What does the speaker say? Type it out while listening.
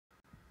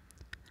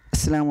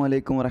അസ്സലാമു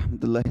അലൈക്കും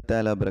വറഹ്മത്തുള്ളാഹി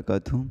തആല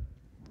വബറകാതുഹു.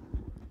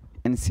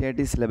 NCERT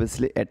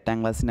സിലബസിൽ 8ാം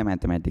ക്ലാസ്സിൻ്റെ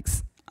മാത്തമാറ്റിക്സ്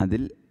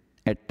അതിൽ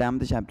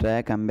 8ാമത്തെ ചാപ്റ്ററായ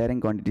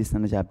കമ്പയറിംഗ് ക്വാണ്ടിറ്റീസ്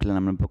എന്ന ചാപ്റ്ററിൽ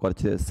നമ്മളിപ്പോൾ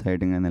കുറച്ച്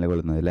ദിവസമായിട്ട് ഇങ്ങനെ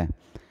നിലകൊള്ളുന്നത് അല്ലേ.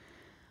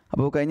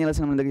 അപ്പോൾ കഴിഞ്ഞ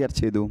ക്ലാസ് നമ്മൾ എന്തൊക്കെ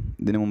ചർച്ച ചെയ്തു?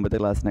 ഇതിന് മുമ്പത്തെ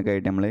ക്ലാസ്സിനൊക്കെ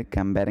ആയിട്ട് നമ്മൾ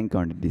കമ്പയറിംഗ്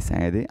ക്വാണ്ടിറ്റീസ്,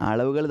 അതായത്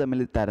അളവുകൾ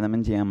തമ്മിൽ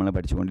താരതമ്യം ചെയ്യാൻ നമ്മൾ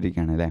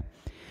പഠിച്ചുകൊണ്ടിരിക്കുകയാണ് അല്ലേ.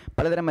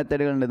 പലതരം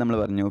മെത്തേഡുകളുണ്ട്. നമ്മൾ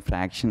പറഞ്ഞു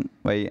ഫ്രാക്ഷൻ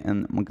വഴി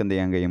നമുക്ക് എന്ത്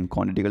ചെയ്യാൻ കഴിയും,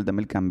 ക്വാണ്ടിറ്റികൾ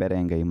തമ്മിൽ കമ്പയർ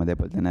ചെയ്യാൻ കഴിയും.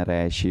 അതേപോലെ തന്നെ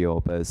റേഷ്യോ,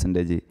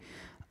 പെർസെൻറ്റേജ്,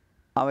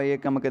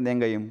 അവയൊക്കെ നമുക്ക് എന്ത്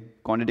ചെയ്യാൻ കഴിയും,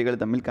 ക്വാണ്ടിറ്റികൾ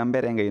തമ്മിൽ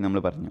കമ്പയർ ചെയ്യാൻ കഴിയും നമ്മൾ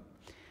പറഞ്ഞു.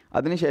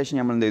 അതിനുശേഷം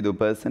നമ്മൾ എന്ത് ചെയ്തു,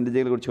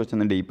 പെർസെൻറ്റേജുകളെ കുറിച്ച്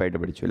കുറച്ചൊന്ന് ഡീപ്പായിട്ട്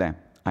പഠിച്ചു അല്ലേ.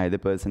 അതായത്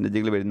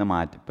പെർസെൻറ്റേജുകൾ വരുന്ന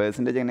മാറ്റം,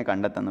 പെർസെൻറ്റേജ് എങ്ങനെ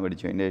കണ്ടെത്താമെന്ന്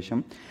പഠിച്ചു. അതിന് ശേഷം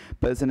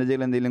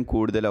പെർസെൻറ്റേജുകൾ എന്തെങ്കിലും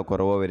കൂടുതലോ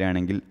കുറവോ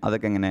വരികയാണെങ്കിൽ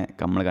അതൊക്കെ എങ്ങനെ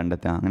നമ്മൾ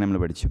കണ്ടെത്തുക, അങ്ങനെ നമ്മൾ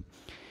പഠിച്ചു.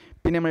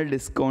 പിന്നെ നമ്മൾ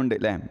ഡിസ്കൗണ്ട്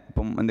അല്ലേ,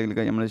 ഇപ്പം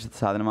എന്തെങ്കിലും നമ്മൾ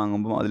സാധനം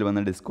വാങ്ങുമ്പോൾ അതിൽ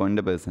വന്ന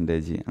ഡിസ്കൗണ്ടിൻ്റെ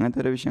പെർസെൻറ്റേജ്,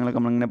 അങ്ങനത്തെ ഓരോ വിഷയങ്ങളൊക്കെ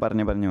നമ്മളിങ്ങനെ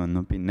പറഞ്ഞു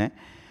വന്നു. പിന്നെ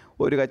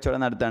ഒരു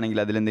കച്ചവടം നടത്തുകയാണെങ്കിൽ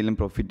അതിലെന്തെങ്കിലും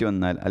പ്രോഫിറ്റ്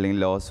വന്നാൽ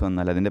അല്ലെങ്കിൽ ലോസ്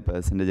വന്നാൽ അതിൻ്റെ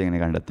പെർസെൻറ്റേജ്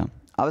എങ്ങനെ കണ്ടെത്താം.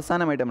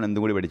 അവസാനമായിട്ട് നമ്മൾ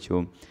എന്തും കൂടി പഠിച്ചു,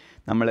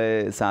 നമ്മൾ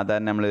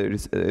സാധാരണ നമ്മൾ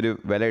ഒരു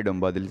വില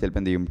ഇടുമ്പോൾ അതിൽ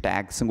ചിലപ്പോൾ എന്ത് ചെയ്യും,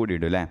 ടാക്സും കൂടി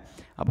ഇടും അല്ലേ.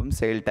 അപ്പം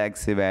sale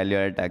tax, value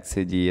add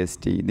tax,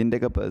 GST,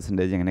 ഇതിൻ്റെയൊക്കെ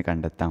പെർസെൻറ്റേജ് എങ്ങനെ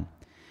കണ്ടെത്താം,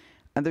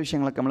 അങ്ങനത്തെ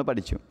വിഷയങ്ങളൊക്കെ നമ്മൾ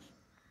പഠിച്ചു.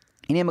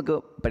 ഇനി നമുക്ക്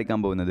പഠിക്കാൻ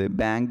പോകുന്നത്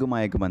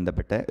ബാങ്കുമായൊക്കെ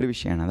ബന്ധപ്പെട്ട ഒരു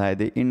വിഷയമാണ്,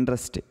 അതായത്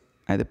ഇൻട്രസ്റ്റ്,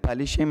 അതായത്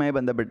പലിശയുമായി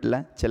ബന്ധപ്പെട്ടുള്ള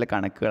ചില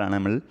കണക്കുകളാണ്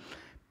നമ്മൾ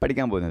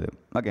പഠിക്കാൻ പോകുന്നത്.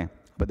 ഓക്കെ,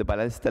 അപ്പോൾ ഇത്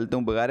പല സ്ഥലത്തും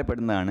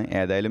ഉപകാരപ്പെടുന്നതാണ്.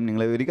 ഏതായാലും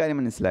നിങ്ങൾ ഒരു കാര്യം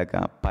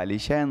മനസ്സിലാക്കുക,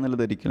 പലിശ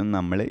എന്നുള്ളത് ഒരിക്കലും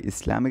നമ്മൾ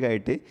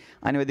ഇസ്ലാമികമായിട്ട്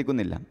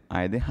അനുവദിക്കുന്നില്ല,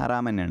 അതായത്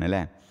ഹറാം തന്നെയാണ്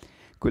അല്ലേ.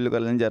 കുല്ലു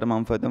കൊല്ലം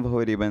ജർമ്മം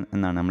ഫഹോരീബൻ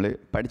എന്നാണ് നമ്മൾ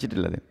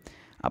പഠിച്ചിട്ടുള്ളത്.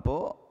 അപ്പോൾ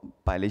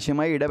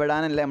പലിശയുമായി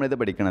ഇടപെടാനല്ല നമ്മളിത്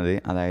പഠിക്കണത്,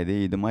 അതായത്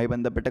ഇതുമായി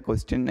ബന്ധപ്പെട്ട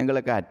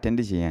ക്വസ്റ്റ്യനുകളൊക്കെ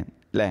അറ്റൻഡ് ചെയ്യാൻ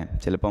അല്ലേ.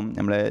 ചിലപ്പം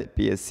നമ്മളെ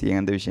PSC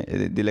അങ്ങനത്തെ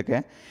ഇതിലൊക്കെ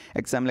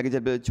എക്സാമിലൊക്കെ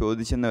ചിലപ്പോൾ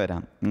ചോദിച്ചെന്ന്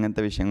വരാം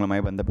ഇങ്ങനത്തെ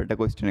വിഷയങ്ങളുമായി ബന്ധപ്പെട്ട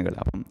ക്വസ്റ്റ്യനുകൾ.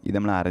 അപ്പം ഇത്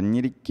നമ്മൾ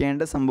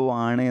അറിഞ്ഞിരിക്കേണ്ട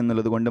സംഭവമാണ്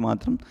എന്നുള്ളത് കൊണ്ട്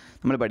മാത്രം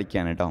നമ്മൾ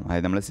പഠിക്കുകയാണ് കേട്ടോ.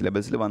 അതായത് നമ്മൾ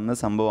സിലബസിൽ വന്ന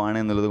സംഭവമാണ്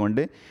എന്നുള്ളത്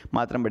കൊണ്ട്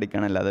മാത്രം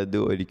പഠിക്കുകയാണല്ല, അതായത്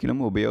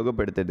ഒരിക്കലും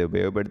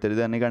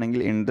ഉപയോഗപ്പെടുത്തരുത്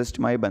എന്നൊക്കെയാണെങ്കിൽ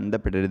ഇൻട്രസ്റ്റുമായി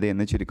ബന്ധപ്പെടരുത്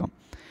എന്ന് ചുരുക്കം.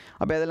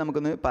 അപ്പോൾ ഏതായാലും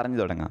നമുക്കൊന്ന് പറഞ്ഞു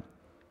തുടങ്ങാം.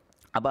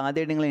 അപ്പോൾ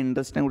ആദ്യമായിട്ട് നിങ്ങൾ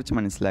ഇൻട്രസ്റ്റിനെ കുറിച്ച്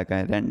മനസ്സിലാക്കാൻ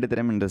 2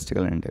 തരം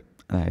ഇൻട്രസ്റ്റുകളുണ്ട്.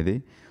 അതായത്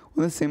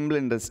ഒന്ന് സിമ്പിൾ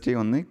ഇൻട്രസ്റ്റ്,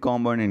 ഒന്ന്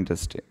കോമ്പൗണ്ട്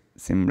ഇൻട്രസ്റ്റ്.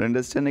 സിമ്പിൾ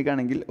ഇൻട്രസ്റ്റ്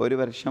എന്നൊക്കെയാണെങ്കിൽ ഒരു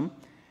വർഷം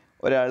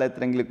ഒരാൾ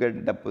എത്രയെങ്കിലുമൊക്കെ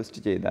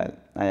ഡെപ്പോസിറ്റ് ചെയ്താൽ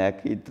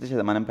അയാൾക്ക് ഇത്ര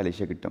ശതമാനം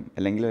പലിശ കിട്ടും,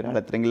 അല്ലെങ്കിൽ ഒരാൾ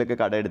എത്രയെങ്കിലുമൊക്കെ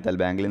കട എടുത്താൽ,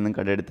 ബാങ്കിൽ നിന്നും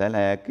കട എടുത്താൽ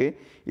അയാൾക്ക്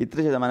ഇത്ര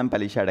ശതമാനം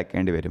പലിശ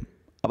അടയ്ക്കേണ്ടി വരും.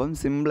 അപ്പം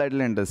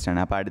സിമ്പിളായിട്ടുള്ള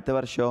ഇൻട്രസ്റ്റാണ്. അപ്പോൾ അടുത്ത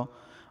വർഷമോ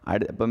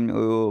അപ്പം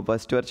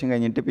ഫസ്റ്റ് വർഷം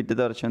കഴിഞ്ഞിട്ട്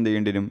പിറ്റത്തെ വർഷം എന്ത്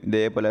ചെയ്യേണ്ടി വരും,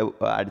 ഇതേപോലെ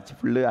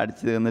ഫുള്ള്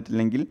അടിച്ച്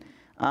തീർന്നിട്ടില്ലെങ്കിൽ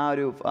ആ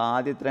ഒരു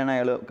ആദ്യം എത്രയാണ്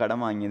അയാൾ കടം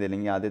വാങ്ങിയത്,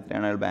 അല്ലെങ്കിൽ ആദ്യം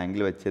എത്രയാണ് അയാൾ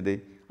ബാങ്കിൽ വെച്ചത്,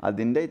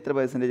 അതിൻ്റെ ഇത്ര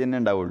പെർസെൻറ്റേജ് തന്നെ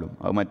ഉണ്ടാവുള്ളൂ.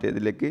 അത്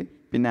മറ്റേതിലേക്ക്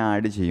പിന്നെ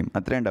ആഡ് ചെയ്യും,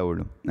 അത്രേ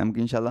ഉണ്ടാവുള്ളൂ. നമുക്ക്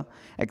ഇൻഷാല്ലാ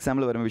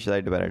എക്സാമ്പിൾ വരുമ്പോൾ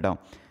വിശദമായിട്ട് പറയാം കേട്ടോ.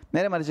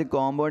 നേരെ മറിച്ച്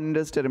കോമ്പൗണ്ട്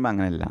ഇൻട്രസ്റ്റ് വരുമ്പോൾ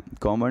അങ്ങനെയല്ല.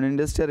 കോമ്പൗണ്ട്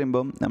ഇൻട്രസ്റ്റ്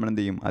പറയുമ്പം നമ്മൾ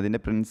എന്ത് ചെയ്യും,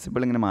 അതിൻ്റെ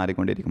പ്രിൻസിപ്പിൾ ഇങ്ങനെ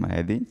മാറിക്കൊണ്ടിരിക്കും.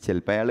 അതായത്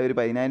ചിലപ്പോൾ അയാൾ ഒരു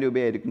 10,000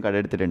 രൂപയായിരിക്കും കട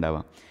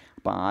എടുത്തിട്ടുണ്ടാവുക.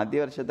 അപ്പോൾ ആദ്യ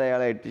വർഷത്തെ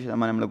അയാൾ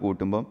 8% നമ്മൾ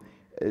കൂട്ടുമ്പം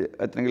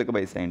എത്രയെങ്കിലുമൊക്കെ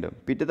പൈസ ഉണ്ടാവും.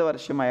 പിറ്റത്തെ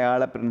വർഷം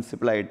അയാളെ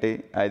പ്രിൻസിപ്പിളായിട്ട്,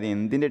 അതായത്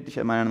എന്തിൻ്റെ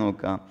 8%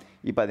 നോക്കുക,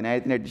 ഈ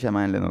 10,000-ൻ്റെ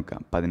 8% നോക്കുക.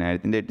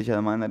 10,000-ൻ്റെ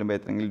 8% എന്ന് പറയുമ്പോൾ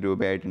എത്രയെങ്കിലും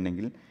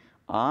രൂപയായിട്ടുണ്ടെങ്കിൽ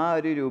ആ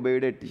ഒരു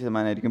രൂപയുടെ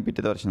 8% ആയിരിക്കും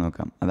പിറ്റത്തെ വർഷം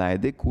നോക്കാം.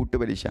 അതായത്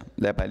കൂട്ടുപലിശ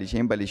അല്ലെ,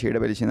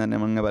 പലിശയുടെ പലിശ എന്ന് തന്നെ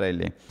നമ്മൾ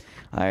പറയില്ലേ.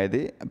 അതായത്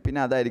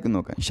പിന്നെ അതായിരിക്കും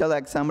നോക്കാം. പക്ഷേ അത്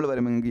എക്സാമ്പിൾ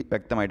വരുമ്പോൾ എനിക്ക്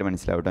വ്യക്തമായിട്ട്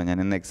മനസ്സിലാവും കേട്ടോ. ഞാൻ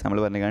ഇന്ന് എക്സാമ്പിൾ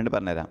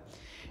പറഞ്ഞുതരാം.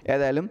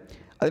 ഏതായാലും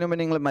അതിനു മുമ്പ്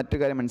നിങ്ങൾ മറ്റു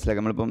കാര്യം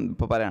മനസ്സിലാക്കാം.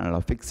 ഇപ്പോൾ പറയാണല്ലോ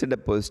ഫിക്സ്ഡ്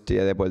ഡെപ്പോസിറ്റ്,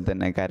 അതേപോലെ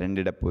തന്നെ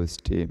കറണ്ട്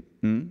ഡെപ്പോസിറ്റ്,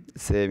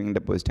 സേവിങ്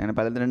ഡെപ്പോസിറ്റ്, അങ്ങനെ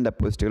പലതരം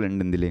ഡെപ്പോസിറ്റുകൾ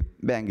ഉണ്ട് ഇതിൽ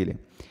ബാങ്കിൽ.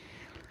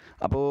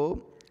 അപ്പോൾ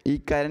ഈ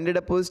കറണ്ട്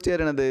ഡെപ്പോസിറ്റ്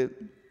പറയണത്,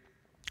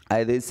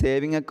 അതായത്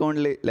സേവിങ്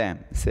അക്കൗണ്ടിൽ അല്ലേ,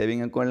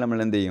 സേവിങ് അക്കൗണ്ടിൽ നമ്മൾ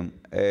എന്ത് ചെയ്യും,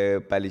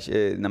 പലിശ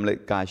നമ്മൾ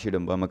കാശ്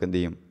ഇടുമ്പോൾ നമുക്ക് എന്ത്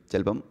ചെയ്യും,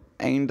 ചിലപ്പം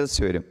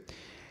ഇൻട്രസ്റ്റ് വരും.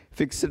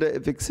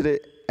 ഫിക്സ്ഡ്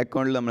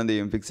അക്കൗണ്ടിൽ നമ്മൾ എന്ത്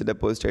ചെയ്യും, ഫിക്സ്ഡ്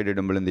ഡെപ്പോസിറ്റ് ആയിട്ട്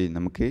ഇടുമ്പോൾ എന്ത് ചെയ്യും,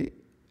 നമുക്ക്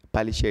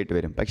പലിശയായിട്ട്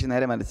വരും. പക്ഷേ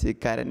നേരെ മറിച്ച്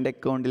കറണ്ട്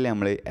അക്കൗണ്ടിൽ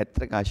നമ്മൾ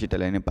എത്ര കാശ്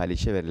ഇട്ടാലും അതിന്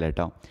പലിശ വരില്ല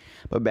കേട്ടോ.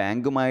 അപ്പോൾ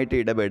ബാങ്കുമായിട്ട്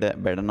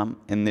ഇടപെടണം,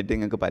 എന്നിട്ട്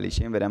നിങ്ങൾക്ക്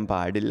പലിശയും വരാൻ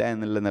പാടില്ല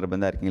എന്നുള്ള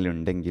നിർബന്ധം ആർക്കെങ്കിലും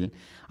ഉണ്ടെങ്കിൽ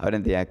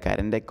അവരെന്ത് ചെയ്യുക,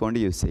 കറണ്ട് അക്കൗണ്ട്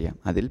യൂസ് ചെയ്യാം,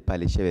 അതിൽ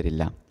പലിശ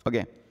വരില്ല.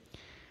 ഓക്കെ,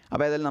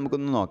 അപ്പോൾ ഏതായാലും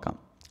നമുക്കൊന്ന് നോക്കാം.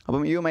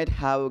 അപ്പം you might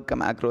have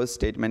come across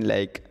statement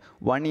like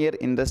 1 year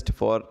interest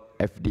four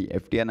FD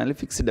പറഞ്ഞാൽ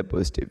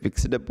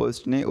ഫിക്സ്ഡ്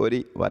ഡെപ്പോസിറ്റിന്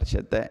ഒരു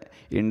വർഷത്തെ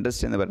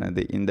ഇൻട്രസ്റ്റ് എന്ന്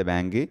പറയുന്നത് ഇൻ ദ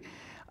ബാങ്ക്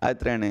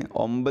അത്രയാണ്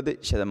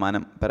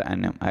 9% പെർ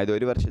annum. അതായത്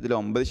ഒരു വർഷത്തിൽ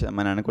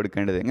 9%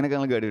 കൊടുക്കേണ്ടത്. ഇങ്ങനെയൊക്കെ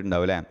നിങ്ങൾ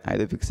കേട്ടിട്ടുണ്ടാവും അല്ലേ.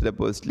 അതായത് ഫിക്സ്ഡ്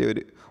ഡെപ്പോസിറ്റിൽ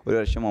ഒരു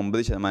വർഷം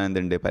 9%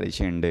 എന്തുണ്ട്,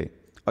 പലിശയുണ്ട്.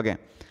 ഓക്കെ,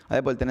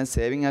 അതേപോലെ തന്നെ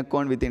saving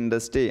account with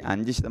interest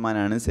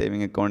 5%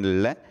 saving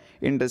അക്കൗണ്ടിലുള്ള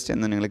interest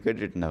എന്ന് നിങ്ങൾ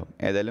കേട്ടിട്ടുണ്ടാവും.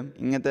 ഏതായാലും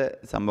ഇങ്ങനത്തെ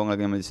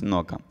സംഭവങ്ങളൊക്കെ നമ്മൾ ജസ്റ്റ്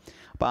നോക്കാം.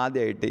 അപ്പോൾ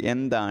ആദ്യമായിട്ട്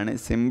എന്താണ്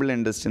സിമ്പിൾ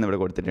ഇൻട്രസ്റ്റ് എന്ന് ഇവിടെ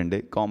കൊടുത്തിട്ടുണ്ട്.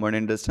 കോമ്പൗണ്ട്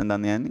ഇൻട്രസ്റ്റ്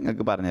എന്താണെന്ന് ഞാൻ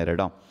നിങ്ങൾക്ക് പറഞ്ഞുതരാം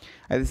കേട്ടോ.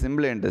 അതായത്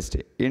simple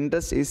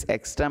interest is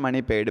extra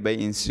money paid by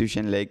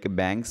institution like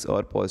banks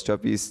or post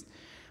office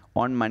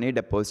on money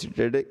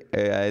deposited,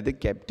 അതായത്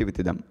കെപ്റ്റ്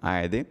വിത്ത് ദം.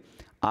 അതായത്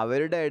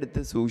അവരുടെ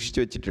അടുത്ത് സൂക്ഷിച്ചു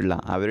വെച്ചിട്ടുള്ള,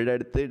 അവരുടെ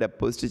അടുത്ത്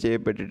ഡെപ്പോസിറ്റ്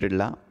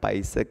ചെയ്യപ്പെട്ടിട്ടുള്ള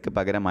പൈസക്ക്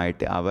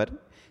പകരമായിട്ട് അവർ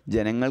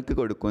ജനങ്ങൾക്ക്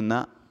കൊടുക്കുന്ന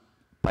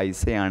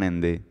പൈസയാണ്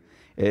എന്ത്,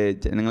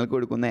 ജനങ്ങൾക്ക്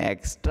കൊടുക്കുന്ന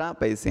എക്സ്ട്രാ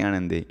പൈസയാണ്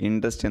എന്ത്,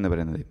 ഇൻട്രസ്റ്റ് എന്ന്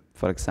പറയുന്നത്.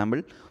 ഫോർ എക്സാമ്പിൾ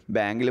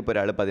ബാങ്കിൽ ഇപ്പോൾ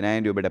ഒരാൾ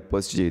 10,000 രൂപ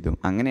ഡെപ്പോസിറ്റ് ചെയ്തു.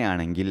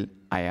 അങ്ങനെയാണെങ്കിൽ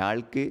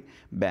അയാൾക്ക്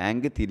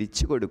ബാങ്ക്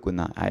തിരിച്ചു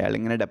കൊടുക്കുന്ന,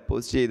 അയാളിങ്ങനെ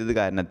ഡെപ്പോസിറ്റ് ചെയ്തത്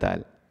കാരണത്താൽ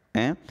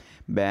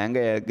ബാങ്ക്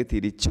അയാൾക്ക്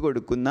തിരിച്ചു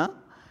കൊടുക്കുന്ന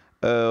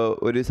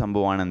ഒരു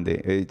സംഭവമാണ് എന്ത്,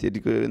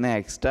 തിരിക്കുന്ന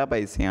എക്സ്ട്രാ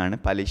പൈസയാണ്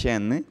പലിശ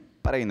എന്ന്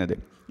പറയുന്നത്.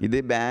 ഇത്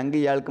ബാങ്ക്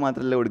ഇയാൾക്ക്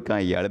മാത്രമല്ല കൊടുക്കുക,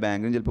 ഇയാൾ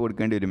ബാങ്കിന് ചിലപ്പോൾ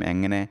കൊടുക്കേണ്ടി വരും.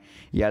 എങ്ങനെ?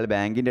 ഇയാൾ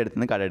ബാങ്കിൻ്റെ അടുത്ത്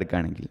നിന്ന് കട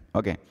എടുക്കുകയാണെങ്കിൽ.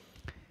 Okay.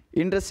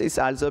 Interest is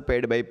also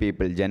paid by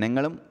people.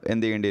 ജനങ്ങളും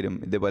എന്ത് ചെയ്യേണ്ടി വരും?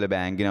 ഇതുപോലെ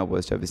ബാങ്കിനോ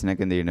പോസ്റ്റ്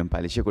ഓഫീസിനൊക്കെ എന്ത് ചെയ്യണം?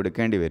 പലിശ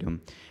കൊടുക്കേണ്ടി വരും.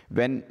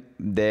 വെൻ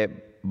ദേ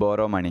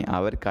ബോറോ മണി,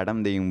 അവർ കടം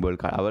ചെയ്യുമ്പോൾ,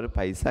 അവർ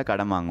പൈസ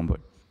കടം വാങ്ങുമ്പോൾ.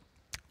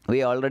 We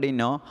already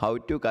know how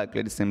to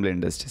calculate simple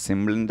interest.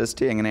 Simple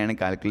interest എങ്ങനെയാണ്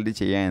കാൽക്കുലേറ്റ്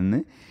ചെയ്യുക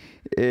എന്ന്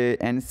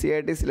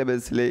NCERT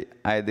സിലബസിൽ,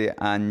 അതായത്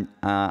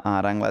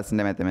 6ാം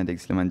ക്ലാസ്സിൻ്റെ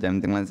മാത്തമാറ്റിക്സിലും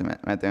 5ാമത്തെ ക്ലാസ്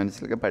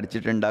മാത്തമാറ്റിക്സിലൊക്കെ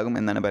പഠിച്ചിട്ടുണ്ടാകും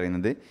എന്നാണ്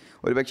പറയുന്നത്.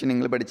 ഒരുപക്ഷെ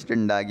നിങ്ങൾ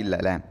പഠിച്ചിട്ടുണ്ടാകില്ല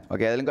അല്ലേ?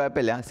 ഓക്കെ, അതിലും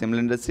കുഴപ്പമില്ല. സിമ്പിൾ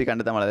ഇൻട്രസ്റ്റ്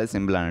കണ്ടെത്താൻ വളരെ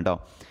സിമ്പിളാണ് കേട്ടോ.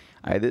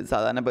 അതായത്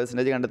സാധാരണ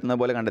പെർസെൻറ്റേജ് കണ്ടെത്തുന്ന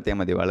പോലെ കണ്ടെത്തിയാൽ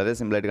മതി, വളരെ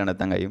സിമ്പിളായിട്ട്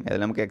കണ്ടെത്താൻ കഴിയും. അതിൽ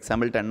നമുക്ക്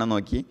എക്സാമ്പിൾ 10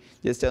 നോക്കി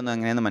ജസ്റ്റ് ഒന്ന്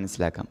അങ്ങനെയൊന്ന്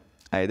മനസ്സിലാക്കാം.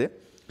 അതായത്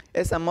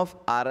A some of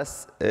RS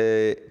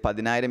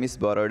 10,000 is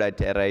borrowed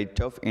at A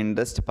rate of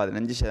interest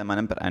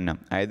 15% per annum.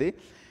 അതായത്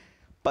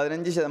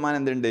 15%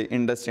 എന്തുണ്ട്?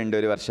 ഇൻട്രസ്റ്റ് ഉണ്ട്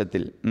ഒരു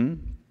വർഷത്തിൽ.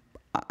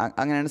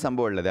 അങ്ങനെയാണ്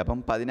സംഭവം ഉള്ളത്. അപ്പം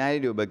 10,000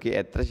 രൂപയ്ക്ക്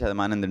എത്ര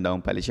ശതമാനം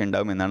എന്തുണ്ടാവും? പലിശ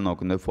ഉണ്ടാവും എന്നാണ്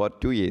നോക്കുന്നത്. ഫോർ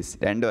 2 years,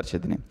 2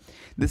 വർഷത്തിന്.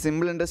 ഇത്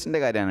സിമ്പിൾ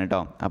ഇൻട്രസ്റ്റിൻ്റെ കാര്യമാണ്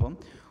കേട്ടോ. അപ്പം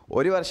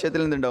ഒരു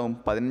വർഷത്തിൽ എന്തുണ്ടാവും?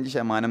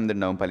 15%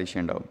 എന്തുണ്ടാവും? പലിശ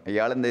ഉണ്ടാവും.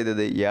 ഇയാൾ എന്ത്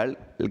ചെയ്തത്? ഇയാൾ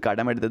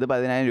കടമെടുത്തത്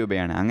 10,000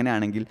 രൂപയാണ്.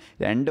 അങ്ങനെയാണെങ്കിൽ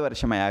 2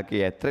 വർഷം അയാൾക്ക്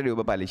എത്ര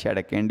രൂപ പലിശ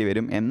അടയ്ക്കേണ്ടി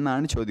വരും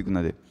എന്നാണ്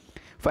ചോദിക്കുന്നത്.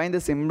 Find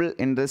the simple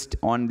interest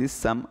on this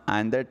sum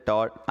and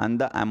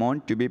the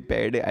amount to be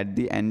paid at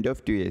the end of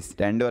 2 years.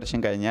 2 വർഷം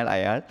കഴിഞ്ഞാൽ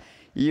അയാൾ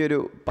ഈ ഒരു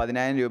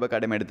 10,000 രൂപ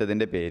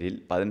കടമെടുത്തതിൻ്റെ പേരിൽ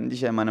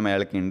 15%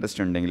 അയാൾക്ക്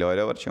ഇൻട്രസ്റ്റ് ഉണ്ടെങ്കിൽ,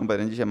 ഓരോ വർഷവും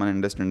 15%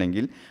 ഇൻട്രസ്റ്റ്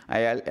ഉണ്ടെങ്കിൽ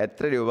അയാൾ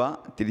എത്ര രൂപ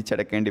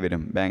തിരിച്ചടക്കേണ്ടി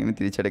വരും, ബാങ്കിന്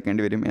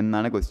തിരിച്ചടക്കേണ്ടി വരും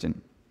എന്നാണ് ക്വസ്റ്റ്യൻ.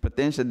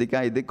 പ്രത്യേകം ശ്രദ്ധിക്കുക,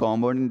 ഇത്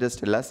കോമ്പൗണ്ട്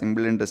ഇൻട്രസ്റ്റ് അല്ല,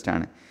 സിമ്പിൾ ഇൻട്രസ്റ്റ്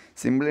ആണ്.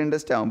 സിമ്പിൾ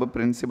ഇൻട്രസ്റ്റ് ആകുമ്പോൾ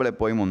പ്രിൻസിപ്പൾ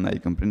എപ്പോഴും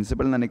ഒന്നായിരിക്കും.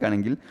 പ്രിൻസിപ്പൾ എന്ന്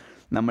പറഞ്ഞിട്ടാണെങ്കിൽ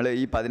നമ്മൾ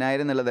ഈ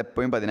 10,000 എന്നുള്ളത്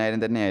എപ്പോഴും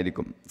 10,000 തന്നെ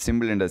ആയിരിക്കും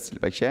സിമ്പിൾ ഇൻട്രസ്റ്റിൽ.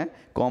 പക്ഷേ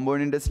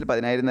കോമ്പൗണ്ട് ഇൻട്രസ്റ്റിൽ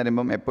 10,000 എന്ന്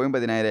പറയുമ്പം എപ്പോഴും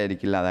 10,000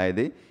 ആയിരിക്കില്ല.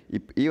 അതായത്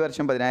ഈ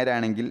വർഷം 10,000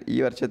 ആണെങ്കിൽ ഈ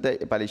വർഷത്തെ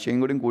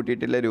പലിശയും കൂടി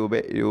കൂട്ടിയിട്ടുള്ള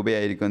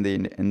രൂപയായിരിക്കും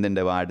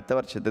എന്തുണ്ടാവുക, അടുത്ത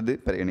വർഷത്തേത്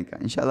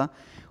പരിഗണിക്കുക. ഇൻഷാ അല്ലാഹ്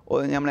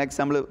നമ്മൾ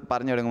എക്സാമ്പിൾ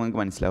പറഞ്ഞു തുടങ്ങുമ്പോൾ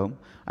നിങ്ങൾക്ക് മനസ്സിലാവും.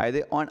 അതായത്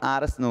ഓൺ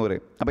RS 100.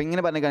 അപ്പോൾ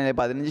ഇങ്ങനെ പറഞ്ഞു കഴിഞ്ഞാൽ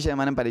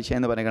 15% പലിശ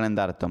എന്ന് പറഞ്ഞാൽ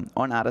എന്താ അർത്ഥം?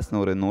 ഓൺ RS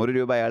 100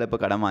 രൂപ അയാൾ ഇപ്പോൾ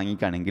കടം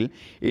വാങ്ങിക്കുകയാണെങ്കിൽ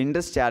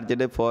ഇൻട്രസ്റ്റ്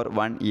ചാർജഡ് ഫോർ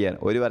 1 year,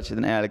 ഒരു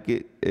വർഷത്തിന് അയാൾക്ക്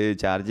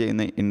ചാർജ്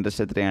ചെയ്യുന്ന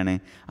ഇൻട്രസ്റ്റ് എത്രയാണ്?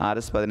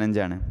 RS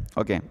 15 ആണ്.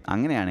 ഓക്കെ,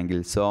 അങ്ങനെയാണെങ്കിൽ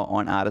സോ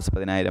ഓൺ RS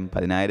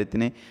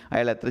 10,000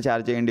 അയാൾ എത്ര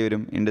ചാർജ് ചെയ്യേണ്ടി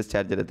വരും? ഇൻട്രസ്റ്റ്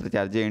ചാർജ് എത്ര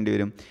ചാർജ് ചെയ്യേണ്ടി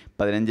വരും?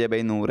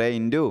 15/100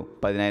 ×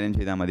 10,000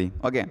 ചെയ്താൽ മതി.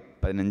 ഓക്കെ,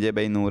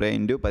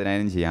 15/100 ×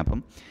 10,000 ചെയ്യാം.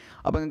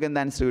 അപ്പോൾ നിങ്ങൾക്ക്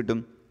എന്താ ആൻസർ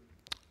കിട്ടും?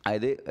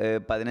 അതായത്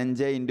 15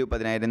 ×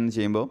 10,000 എന്ന്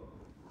ചെയ്യുമ്പോൾ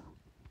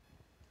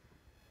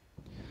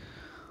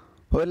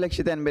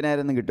 1,80,000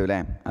 എന്ന് കിട്ടും അല്ലേ?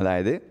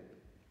 അതായത്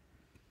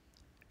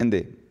എന്ത്?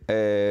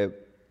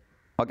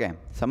 ഓക്കെ,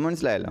 സംഭവം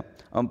മനസ്സിലായല്ലോ.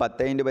 അപ്പം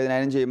 10 ×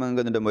 10,000 ചെയ്യുമ്പോൾ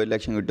നിങ്ങൾക്ക് എന്ത് കിട്ടും?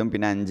 1,00,000 കിട്ടും.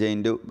 പിന്നെ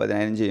 5 ×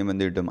 10,000 ചെയ്യുമ്പോൾ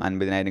എന്ത് കിട്ടും?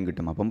 50,000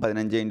 കിട്ടും. അപ്പം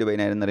 15 ×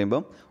 10,000 എന്ന്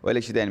പറയുമ്പോൾ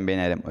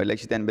 1,80,000.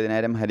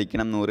 1,80,000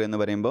 ഹരിക്കണം 100 എന്ന്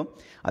പറയുമ്പോൾ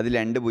അതിൽ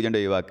 2 പൂജ്യം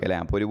ഒഴിവാക്കുക അല്ലേ?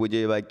 അപ്പോൾ ഒരു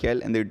പൂജ്യം ഒഴിവാക്കിയാൽ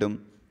എന്ത് കിട്ടും?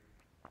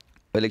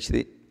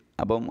 1,00,000.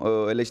 അപ്പം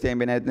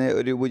 1,80,000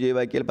 ഒരു പൂജ്യം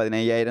ഒഴിവാക്കിയാൽ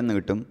 15,000 എന്ന്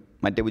കിട്ടും.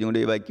 മറ്റേ പൂജ്യം കൂടി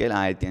ഒഴിവാക്കിയാൽ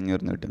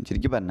 1,500 എന്ന് കിട്ടും.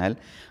 ചുരുക്കി പറഞ്ഞാൽ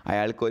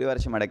അയാൾക്ക് ഒരു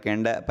വർഷം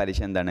അടയ്ക്കേണ്ട പലിശ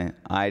എന്താണ്?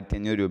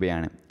 1,500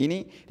 രൂപയാണ്. ഇനി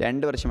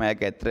 2 വർഷം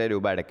അയാൾക്ക് എത്ര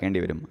രൂപ അടയ്ക്കേണ്ടി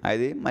വരും?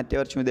 അതായത് മറ്റേ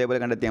വർഷം ഇതേപോലെ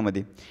കണ്ടെത്തിയാൽ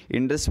മതി.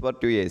 Interest four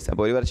 2 years.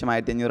 അപ്പോൾ ഒരു വർഷം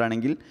 1,500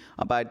 ആണെങ്കിൽ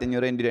അപ്പോൾ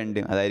 1,500 ×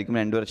 2 അതായിരിക്കും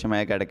 2 വർഷം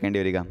അയാൾക്ക് അടയ്ക്കേണ്ടി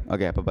വരിക.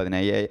 ഓക്കെ, അപ്പോൾ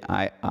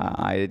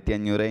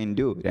 1,500 ×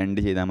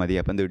 2 ചെയ്താൽ മതി.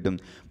 അപ്പോൾ എന്ത് കിട്ടും?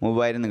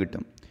 3,000 എന്ന്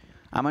കിട്ടും.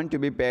 amount to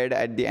be paid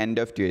at the end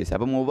of 2 years.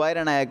 അപ്പോൾ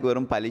 3,000 അയാൾക്ക്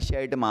വെറും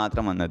പലിശയായിട്ട്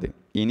മാത്രം വന്നത്.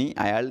 ഇനി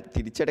അയാൾ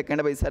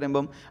തിരിച്ചടക്കേണ്ട പൈസ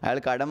പറയുമ്പം അയാൾ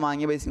കടം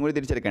വാങ്ങിയ പൈസയും കൂടി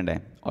തിരിച്ചടക്കണ്ടേ?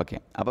 ഓക്കെ,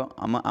 അപ്പോൾ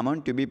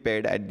amount to be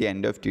paid at the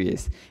end of 2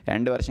 years.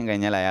 2 വർഷം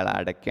കഴിഞ്ഞാൽ അയാൾ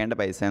അടയ്ക്കേണ്ട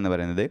പൈസ എന്ന്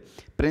പറയുന്നത്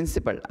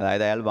പ്രിൻസിപ്പൽ,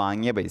 അതായത് അയാൾ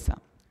വാങ്ങിയ പൈസ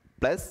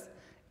പ്ലസ്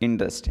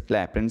ഇൻട്രസ്റ്റ്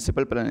അല്ലേ?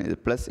 പ്രിൻസിപ്പൽ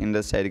പ്ലസ്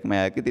ഇൻട്രസ്റ്റ് ആയിരിക്കും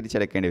അയാൾക്ക്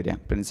തിരിച്ചടക്കേണ്ടി വരിക.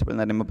 പ്രിൻസിപ്പൽ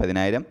എന്ന് പറയുമ്പോൾ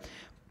 10,000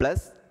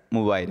 പ്ലസ്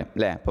 3,000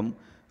 അല്ലേ? അപ്പം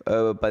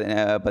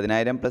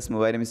 10,000 പ്ലസ്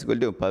 3,000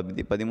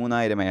 =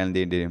 13,000 അയാൾ എന്ത്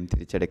ചെയ്യേണ്ടി വരും?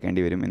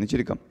 തിരിച്ചടക്കേണ്ടി വരും എന്ന്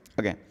ചുരുക്കം.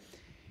 ഓക്കെ,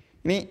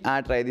 ഇനി ആ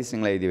ട്രൈ ദിസ്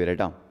നിങ്ങൾ എഴുതി വരാം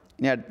കേട്ടോ.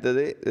 ഇനി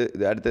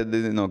അടുത്തത്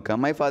നോക്കാം.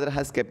 My father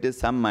has kept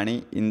some money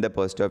in the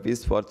post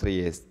office four 3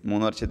 years.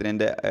 3 വർഷത്തിന്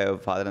എൻ്റെ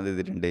ഫാദർ എന്ത്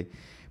ചെയ്തിട്ടുണ്ട്?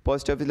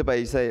 പോസ്റ്റ് ഓഫീസിൽ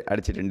പൈസ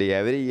അടച്ചിട്ടുണ്ട്.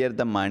 Every year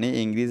the money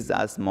increase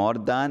as more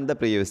than the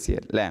previous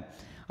year അല്ലേ?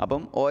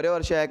 അപ്പം ഓരോ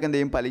വർഷം അയാൾക്ക് എന്ത്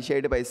ചെയ്യും?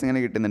 പലിശയായിട്ട് പൈസ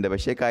ഇങ്ങനെ കിട്ടുന്നുണ്ട്.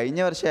 പക്ഷേ കഴിഞ്ഞ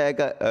വർഷം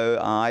അയാൾക്ക്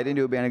 1,000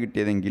 രൂപയാണ്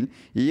കിട്ടിയതെങ്കിൽ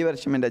ഈ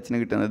വർഷം എൻ്റെ അച്ഛന്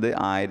കിട്ടുന്നത്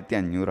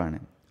 1,500 ആണ്.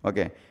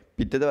 ഓക്കെ,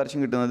 പിറ്റത്തെ വർഷം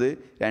കിട്ടുന്നത്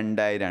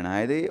 2,000 ആണ്.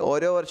 അതായത്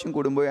ഓരോ വർഷം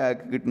കൂടുമ്പോൾ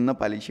അയാൾക്ക് കിട്ടുന്ന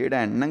പലിശയുടെ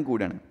എണ്ണം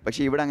കൂടാണ്.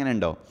 പക്ഷേ ഇവിടെ അങ്ങനെ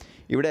ഉണ്ടോ?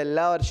 ഇവിടെ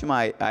എല്ലാ വർഷവും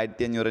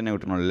 1,500 തന്നെ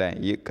കിട്ടണുള്ളൂ അല്ലേ?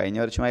 ഈ കഴിഞ്ഞ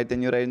വർഷം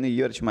 1,500 ആയിരുന്നു, ഈ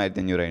വർഷം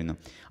 1,500 ആയിരുന്നു.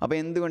 അപ്പോൾ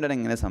എന്തുകൊണ്ടാണ്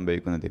ഇങ്ങനെ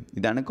സംഭവിക്കുന്നത്?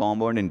 ഇതാണ്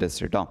കോമ്പൗണ്ട്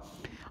ഇൻട്രസ്റ്റ് കേട്ടോ.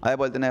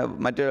 അതേപോലെ തന്നെ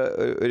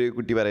ഒരു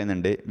കുട്ടി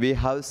പറയുന്നുണ്ട്, we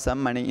have some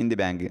money in the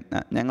bank.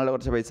 ഞങ്ങളുടെ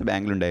കുറച്ച് പൈസ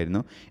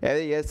ബാങ്കിലുണ്ടായിരുന്നു.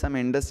 Every year some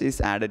interest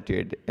is added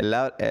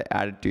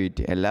to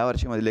it. എല്ലാ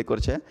വർഷവും അതിലേക്ക്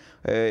കുറച്ച്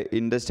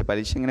ഇൻട്രസ്റ്റ്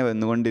പലിശ ഇങ്ങനെ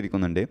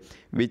വന്നുകൊണ്ടിരിക്കുന്നുണ്ട്.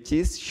 Which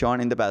is shown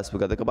in the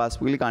passbook. അതൊക്കെ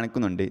പാസ്ബുക്കിൽ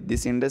കാണിക്കുന്നുണ്ട്.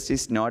 This interest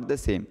is not the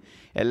same.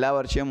 എല്ലാ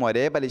വർഷവും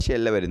ഒരേ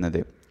പലിശയല്ല വരുന്നത്.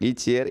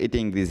 Each year it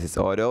increases.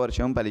 ഓരോ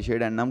വർഷവും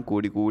പലിശയുടെ എണ്ണം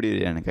കൂടി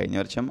വരികയാണ്. കഴിഞ്ഞ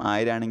വർഷം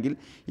 1000 ആണെങ്കിൽ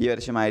ഈ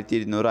വർഷം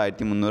 1200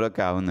 1300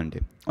 ഒക്കെ ആവുന്നുണ്ട്.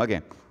 ഓക്കെ,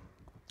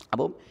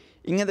 അപ്പം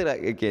ഇങ്ങനത്തെ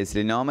കേസിൽ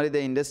normally the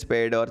interest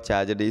paid or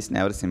charged is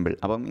never simple.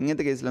 അപ്പം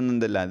ഇങ്ങനത്തെ കേസിലൊന്നും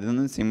എന്തല്ല,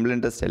 ഇതൊന്നും സിമ്പിൾ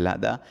ഇൻട്രസ്റ്റ് അല്ല.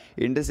 The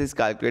interest is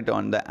calculate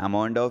on the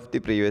amount of the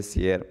previous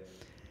year.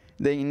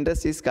 The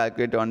interest is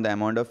calculate on the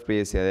amount of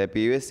previous year. അതായത്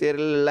previous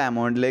ഇയറിലുള്ള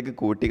എമൗണ്ടിലേക്ക്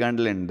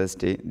കൂട്ടിക്കാണ്ടുള്ള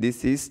interest.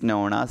 This is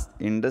known as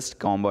interest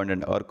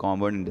compounded or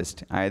compound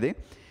interest. അതായത്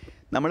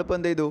നമ്മളിപ്പോൾ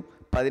എന്ത് ചെയ്തു,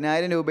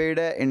 10,000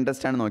 രൂപയുടെ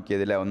ഇൻട്രസ്റ്റാണ്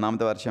നോക്കിയത് അല്ലേ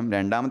ഒന്നാമത്തെ വർഷം.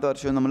 രണ്ടാമത്തെ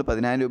വർഷവും നമ്മൾ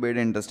 10,000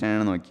 രൂപയുടെ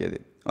ഇൻട്രസ്റ്റാണ് നോക്കിയത്.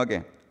 ഓക്കെ,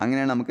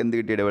 അങ്ങനെയാണ് നമുക്ക് എന്ത്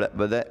കിട്ടിയത്,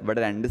 ഇവിടെ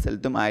 2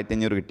 സ്ഥലത്തും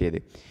 1500 കിട്ടിയത്.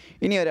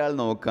 ഇനി ഒരാൾ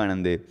നോക്കുകയാണ്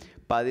എന്ത്,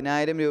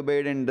 10,000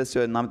 രൂപയുടെ ഇൻട്രസ്റ്റ്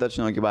ഒന്നാമത്തെ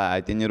വർഷം നോക്കിയപ്പോൾ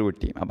 1500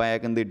 കിട്ടി. അപ്പോൾ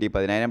അയാൾക്ക് എന്ത് കിട്ടി,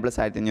 10,000 +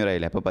 1500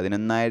 ആയില്ലേ, അപ്പോൾ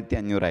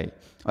 11,500 ആയി.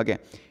 ഓക്കെ,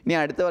 ഇനി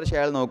അടുത്ത വർഷം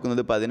അയാൾ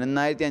നോക്കുന്നത്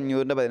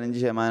 11,500ൻ്റെ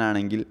 15%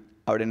 ആണെങ്കിൽ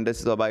അവിടെ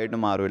ഇൻട്രസ്റ്റ്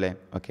സ്വാഭാവികമായിട്ടും മാറൂലേ.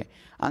 ഓക്കെ,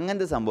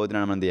 അങ്ങനത്തെ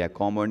സംഭവത്തിനാണ് നമ്മൾ എന്ത് ചെയ്യുക,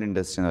 കോമ്പൗണ്ട്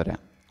ഇൻട്രസ്റ്റ് എന്ന്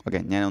പറയാം.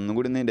 ഓക്കെ, ഞാൻ ഒന്നും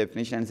കൂടി ഒന്ന്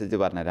ഡെഫിനിഷൻ അനുസരിച്ച്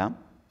പറഞ്ഞുതരാം.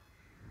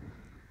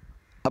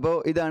 അപ്പോൾ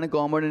ഇതാണ്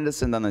കോമ്പൗണ്ട്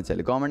ഇൻട്രസ്റ്റ്. എന്താണെന്ന്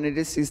വെച്ചാൽ compound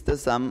interest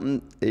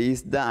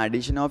is the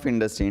addition of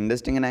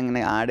interest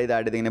ഇങ്ങനെ ആഡ്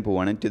ചെയ്ത് ഇങ്ങനെ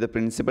പോവാണ് to the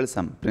principal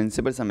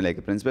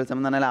സമ്മിലേക്ക്. Principal some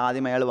എന്ന് പറഞ്ഞാൽ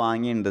ആദ്യം അയാൾ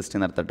വാങ്ങിയ ഇൻട്രസ്റ്റ്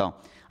എന്നർത്ഥം കേട്ടോ.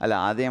 അല്ല,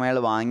 ആദ്യം അയാൾ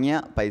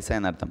വാങ്ങിയ പൈസ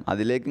എന്നർത്ഥം.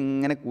 അതിലേക്ക്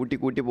ഇങ്ങനെ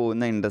കൂട്ടി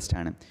പോകുന്ന ഇൻട്രസ്റ്റ്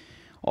ആണ്.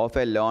 Of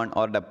A loan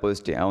or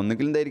deposit.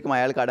 ഒന്നുകിൽ എന്തായിരിക്കും,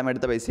 അയാൾ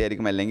കടമെടുത്ത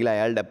പൈസയായിരിക്കും, അല്ലെങ്കിൽ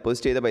അയാൾ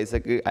ഡെപ്പോസിറ്റ് ചെയ്ത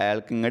പൈസക്ക്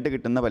അയാൾക്ക് ഇങ്ങോട്ട്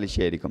കിട്ടുന്ന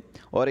പലിശയായിരിക്കും.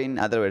 ഓർ ഇൻ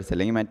അതർ വേർഡ്സ്,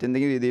 അല്ലെങ്കിൽ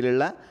മറ്റെന്തെങ്കിലും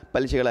രീതിയിലുള്ള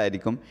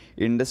പലിശകളായിരിക്കും.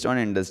 ഇൻട്രസ്റ്റ് ഓൺ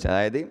ഇൻട്രസ്റ്റ്,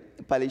 അതായത്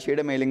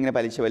പലിശയുടെ മേലിങ്ങനെ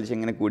പലിശ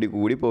ഇങ്ങനെ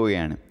കൂടി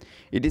പോവുകയാണ്.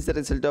 It is the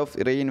result of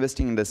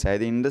റീഇൻവെസ്റ്റിംഗ് interest.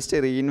 അതായത് ഇൻട്രസ്റ്റ്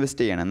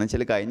റീഇൻവെസ്റ്റ് ചെയ്യണം എന്ന്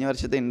വെച്ചാൽ കഴിഞ്ഞ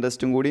വർഷത്തെ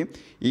ഇൻട്രസ്റ്റും കൂടി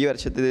ഈ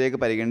വർഷത്തിലേക്ക്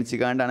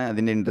പരിഗണിച്ചുകൊണ്ടാണ്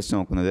അതിൻ്റെ ഇൻട്രസ്റ്റ്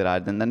നോക്കുന്നത്.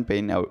 Rather than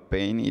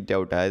pain it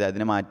out. അതായത്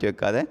അതിനെ മാറ്റി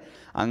വെക്കാതെ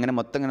അങ്ങനെ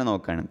മൊത്തം ഇങ്ങനെ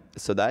നോക്കുകയാണ്.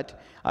 സോ ദാറ്റ്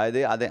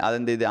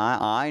അതെന്ത് ചെയ്ത്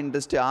ആ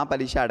ഇൻട്രസ്റ്റ് ആ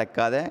പലിശ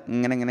അടക്കാതെ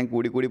ഇങ്ങനെ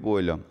കൂടി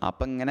പോകുമല്ലോ.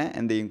 അപ്പം ഇങ്ങനെ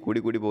എന്ത് ചെയ്യും,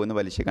 കൂടി പോകുന്ന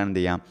പലിശക്കാണ്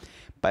എന്ത് ചെയ്യാം,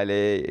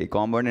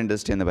 കോമ്പൗണ്ട്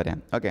ഇൻട്രസ്റ്റ് എന്ന് പറയാം.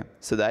 Okay,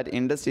 so that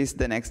interest is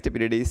the next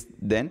period is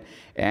then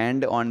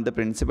and on the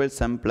principal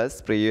some plus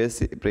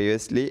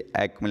previously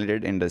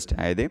accumulated interest.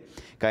 അതായത്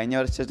കഴിഞ്ഞ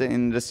വർഷത്തെ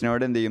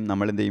ഇൻട്രസ്റ്റിനോട് എന്ത് ചെയ്യും,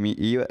 നമ്മൾ എന്ത്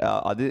ചെയ്യും,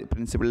 അത്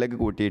പ്രിൻസിപ്പളിലേക്ക്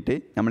കൂട്ടിയിട്ട്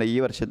നമ്മൾ ഈ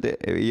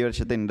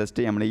വർഷത്തെ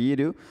ഇൻട്രസ്റ്റ് നമ്മൾ ഈ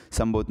ഒരു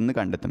സംഭവത്തിൽ നിന്ന്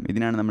കണ്ടെത്തും.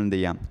 ഇതിനാണ് നമ്മൾ എന്ത്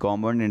ചെയ്യാം,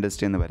 കോമ്പൗണ്ട്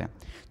ഇൻട്രസ്റ്റ് എന്ന് പറയാം.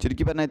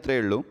 ചുരുക്കി പറഞ്ഞാൽ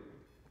ഇത്രയേ ഉള്ളൂ.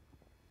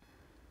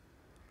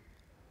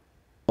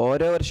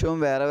 ഓരോ വർഷവും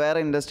വേറെ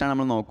ഇൻട്രസ്റ്റാണ്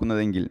നമ്മൾ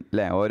നോക്കുന്നതെങ്കിൽ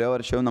അല്ലേ, ഓരോ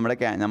വർഷവും നമ്മൾ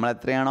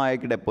എത്രയാണോ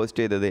അയാൾക്ക്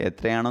ഡെപ്പോസിറ്റ് ചെയ്തത്,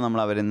 എത്രയാണോ നമ്മൾ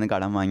അവരിൽ നിന്ന്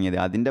കടം വാങ്ങിയത്,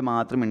 അതിൻ്റെ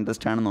മാത്രം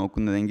ഇൻട്രസ്റ്റാണ്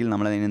നോക്കുന്നതെങ്കിൽ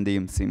നമ്മളതിന് എന്ത്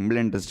ചെയ്യും, സിമ്പിൾ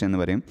ഇൻട്രസ്റ്റ് എന്ന്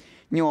പറയും.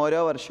 ഇനി ഓരോ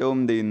വർഷവും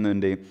എന്ത്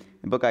ചെയ്യുന്നുണ്ട്,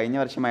 ഇപ്പോൾ കഴിഞ്ഞ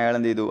വർഷം അയാൾ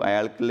എന്ത് ചെയ്തു,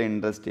 അയാൾക്കുള്ള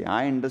ഇൻട്രസ്റ്റ് ആ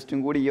ഇൻട്രസ്റ്റും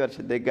കൂടി ഈ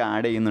വർഷത്തേക്ക്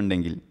ആഡ്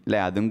ചെയ്യുന്നുണ്ടെങ്കിൽ അല്ലേ,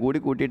 അതും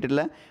കൂടി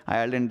കൂട്ടിയിട്ടുള്ള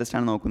അയാളുടെ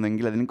ഇൻട്രസ്റ്റാണ്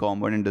നോക്കുന്നതെങ്കിൽ അതിന്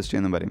കോമ്പൗണ്ട് ഇൻട്രസ്റ്റ്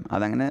എന്ന് പറയും.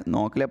 അതങ്ങനെ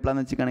നോക്കൽ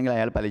എപ്പോഴാണെന്ന് വെച്ചിട്ടുണ്ടെങ്കിൽ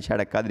അയാൾ പലിശ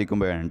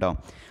അടക്കാതിരിക്കുമ്പോഴാണ് കേട്ടോ.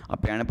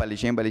 അപ്പോഴാണ്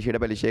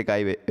പലിശയുടെ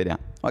പലിശയൊക്കെയായി വരിക.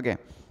 ഓക്കെ,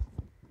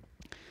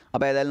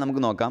 അപ്പോൾ ഏതായാലും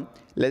നമുക്ക് നോക്കാം.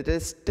 Let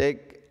us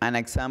take an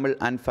example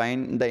and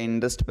find the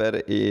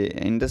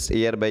interest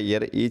year by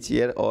year, each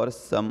year or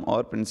sum or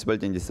principal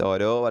changes.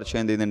 ഓരോ വർഷം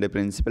എന്ത് ചെയ്യുന്നുണ്ട്,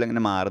 പ്രിൻസിപ്പൽ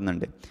ഇങ്ങനെ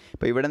മാറുന്നുണ്ട്.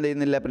 ഇപ്പോൾ ഇവിടെ എന്ത്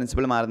ചെയ്യുന്നില്ല,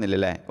 പ്രിൻസിപ്പൽ മാറുന്നില്ല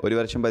അല്ലേ. ഒരു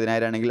വർഷം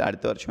 10,000 ആണെങ്കിൽ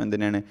അടുത്ത വർഷം എന്ത്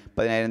തന്നെയാണ്,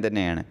 10,000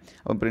 തന്നെയാണ്.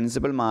 അപ്പം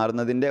പ്രിൻസിപ്പൽ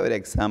മാറുന്നതിൻ്റെ ഒരു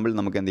എക്സാമ്പിൾ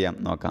നമുക്ക് എന്ത് ചെയ്യാം,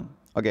 നോക്കാം.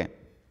 ഓക്കെ,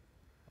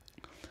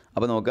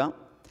 അപ്പോൾ നോക്കാം.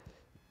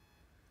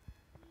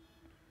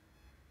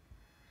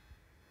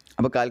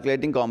 അപ്പോൾ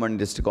കാൽക്കുലേറ്റിംഗ്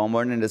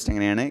കോമ്പൗണ്ട് ഇൻട്രസ്റ്റ്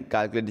എങ്ങനെയാണ്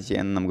കാൽക്കുലേറ്റ്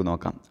ചെയ്യാമെന്ന് നമുക്ക്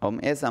നോക്കാം. അപ്പം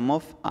A some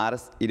of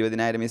Rs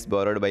 20,000 is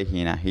borrowed by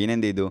ഹീന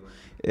എന്ത് ചെയ്തു,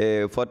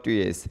 ഫോർ 2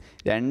 years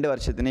 2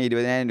 വർഷത്തിന്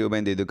 20,000 രൂപ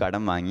എന്ത് ചെയ്തു,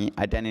 കടം വാങ്ങി.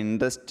 At an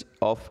interest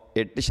of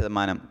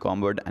 8%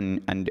 compound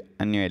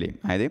അന്യുവലി.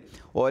 അതായത്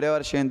ഓരോ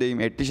വർഷം എന്ത്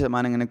ചെയ്യും,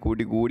 8% ഇങ്ങനെ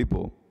കൂടി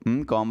പോകും.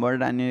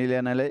 കോമ്പൗണ്ട് അന്യുവലി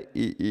പറഞ്ഞാൽ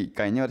ഈ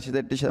കഴിഞ്ഞ വർഷത്തെ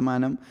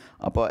 8%,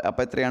 അപ്പോൾ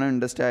എത്രയാണോ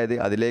ഇൻട്രസ്റ്റ് ആയത്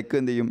അതിലേക്ക്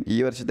എന്ത് ചെയ്യും, ഈ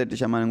വർഷത്തെ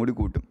 8% കൂടി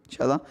കൂട്ടും.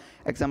 പക്ഷേ അതാ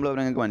എക്സാമ്പിൾ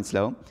പറഞ്ഞാൽ നിങ്ങൾക്ക്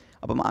മനസ്സിലാവും.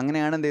 അപ്പം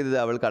അങ്ങനെയാണ് എന്ത് ചെയ്തത്,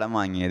 അവൾ കടം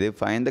വാങ്ങിയത്.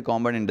 Find the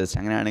compound interest.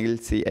 അങ്ങനെയാണെങ്കിൽ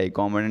CI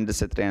കോമ്പൗണ്ട്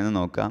ഇൻട്രസ്റ്റ് എത്രയാണെന്ന്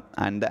നോക്കാം.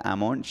 And the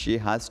amount she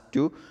has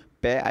to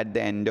pay at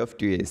the end of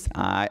 2 years.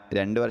 ആ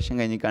 2 വർഷം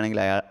കഴിഞ്ഞിട്ടാണെങ്കിൽ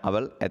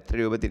അവൾ എത്ര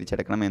രൂപ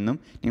തിരിച്ചടക്കണമെന്നും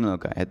നിങ്ങൾ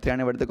നോക്കുക.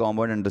 എത്രയാണ് ഇവിടുത്തെ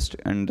കോമ്പൗണ്ട്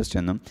ഇൻട്രസ്റ്റ്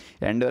എന്നും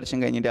 2 വർഷം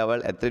കഴിഞ്ഞിട്ട് അവൾ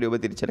എത്ര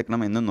രൂപ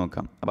തിരിച്ചടക്കണം എന്നും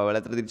നോക്കാം. അപ്പോൾ അവൾ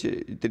എത്ര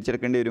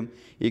തിരിച്ചടക്കേണ്ടി വരും,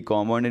 ഈ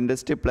കോമ്പൗണ്ട്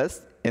ഇൻട്രസ്റ്റ് പ്ലസ്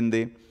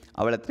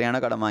അവൾ എത്രയാണോ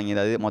കടം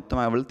വാങ്ങിയത് അത് മൊത്തം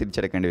അവൾ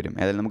തിരിച്ചടക്കേണ്ടി വരും.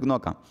 ഏതായാലും നമുക്ക്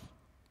നോക്കാം.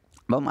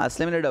 അപ്പം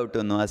അസ്ലമിൻ്റെ ഡൗട്ട്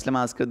വന്നു. Aslam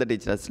ask the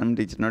teacher. Aslam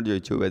ടീച്ചറിനോട്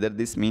ചോദിച്ചു whether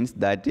this means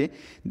that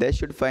they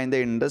should find the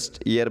interest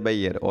year by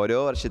year. ഓരോ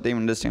വർഷത്തെയും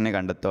ഇൻട്രസ്റ്റ് എങ്ങനെ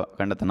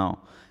കണ്ടെത്തണോ?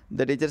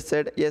 ദ ടീച്ചർ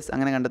സെഡ് യെസ്,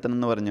 അങ്ങനെ കണ്ടെത്തണം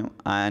എന്ന് പറഞ്ഞു.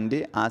 And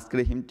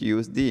asked him to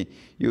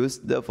use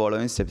the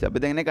following steps.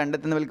 അപ്പോൾ ഇതെങ്ങനെ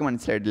കണ്ടെത്തുന്നവർക്ക്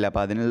മനസ്സിലായിട്ടില്ല.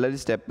 അപ്പോൾ അതിനുള്ളൊരു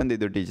സ്റ്റെപ്പ് എന്ത്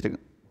ചെയ്തു, ടീച്ചർ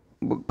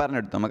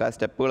പറഞ്ഞെടുത്തു. നമുക്ക് ആ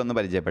സ്റ്റെപ്പുകളൊന്ന്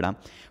പരിചയപ്പെടാം.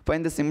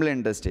 Find the simple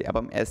interest.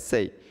 അപ്പം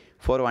SI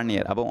ഫോർ 1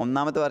 year. അപ്പം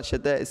ഒന്നാമത്തെ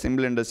വർഷത്തെ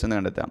സിമ്പിൾ ഇൻട്രസ്റ്റ് എന്ന്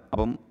കണ്ടെത്താം.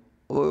 അപ്പം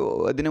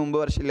അതിന് മുമ്പ്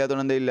വർഷം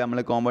ഇല്ലാത്തതുകൊണ്ട് എന്തെങ്കിലും നമ്മൾ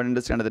കോമ്പൗണ്ട്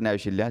ഇൻട്രസ്റ്റ് കണ്ടെത്തേണ്ട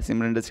ആവശ്യമില്ല,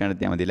 സിമ്പിൾ ഇൻട്രസ്റ്റ്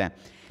കണ്ടെത്തിയാൽ മതി അല്ലേ.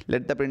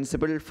 Let the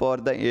principal for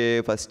the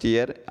first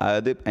year,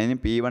 അതിന്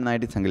P1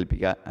 ആയിട്ട്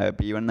സങ്കല്പിക്കുക,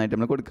 P1 ആയിട്ട്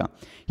നമ്മൾ കൊടുക്കാം.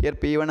 ഹിയർ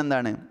P1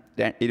 എന്താണ്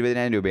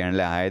 20,000 രൂപയാണ്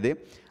അല്ലേ. അതായത്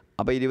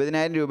അപ്പോൾ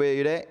 20,000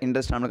 രൂപയുടെ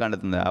ഇൻട്രസ്റ്റ് നമ്മൾ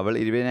കണ്ടെത്തുന്നത്. അവൾ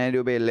 20,000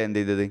 രൂപയല്ല എന്ത്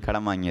ചെയ്തത്,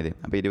 കടം വാങ്ങിയത്.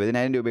 അപ്പോൾ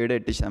 20,000 രൂപയുടെ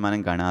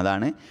 8% കാണുക,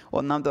 അതാണ്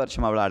ഒന്നാമത്തെ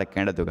വർഷം അവൾ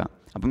അടക്കേണ്ട തുക.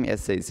 അപ്പം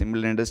SI സിമ്പിൾ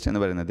ഇൻട്രസ്റ്റ്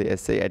എന്ന് പറയുന്നത്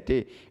SI അറ്റ്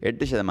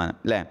 8%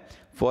 അല്ലേ.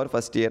 ഫോർ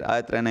ഫസ്റ്റ് ഇയർ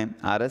അത് എത്രയാണ്,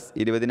 RS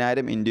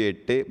 20,000 ×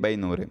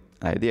 8/100,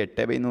 അതായത്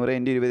 8/100 ×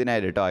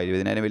 20,000 കേട്ടോ.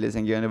 20,000 വലിയ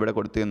സംഖ്യയാണ് ഇവിടെ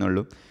കൊടുത്തു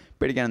എന്നുള്ളൂ,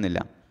 പേടിക്കാനൊന്നുമില്ല.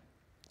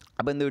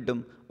 അപ്പോൾ എന്ത് കിട്ടും,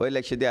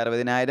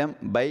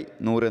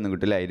 1,60,000/100 എന്ന്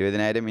കിട്ടും അല്ലേ.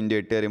 20,000 ×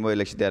 8 പറയുമ്പോൾ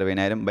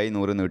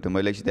 1,60,000/100 എന്ന് കിട്ടും.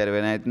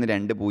 1,60,000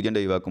 2 പൂജ്യം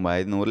ഒഴിവാക്കുമ്പോൾ,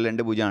 അതായത് 100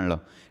 2 പൂജ്യമാണല്ലോ,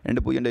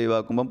 2 പൂജ്യം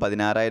ഒഴിവാക്കുമ്പോൾ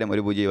 16,000,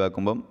 1 പൂജ്യം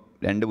ഒഴിവാക്കുമ്പോൾ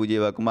 2 പൂജ്യം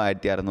ഒഴിവാക്കുമ്പോൾ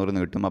 1,600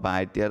 എന്ന് കിട്ടും. അപ്പോൾ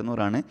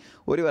 1,600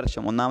 ഒരു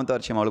വർഷം, ഒന്നാമത്തെ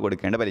വർഷം അവൾ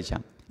കൊടുക്കേണ്ട പലിശ.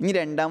 ഇനി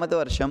രണ്ടാമത്തെ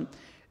വർഷം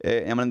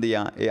നമ്മൾ എന്ത്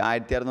ചെയ്യുക,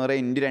 1,600 ×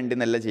 2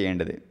 എന്നല്ല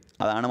ചെയ്യേണ്ടത്,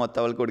 അതാണ് മൊത്തം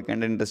അവൾക്ക്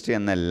കൊടുക്കേണ്ട ഇൻട്രസ്റ്റ്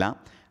എന്നല്ല.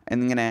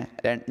 ഇങ്ങനെ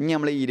ഇനി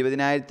നമ്മൾ ഈ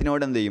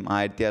 20,000 എന്ത് ചെയ്യും,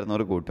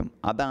 1,600 കൂട്ടും.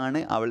 അതാണ്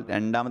അവൾ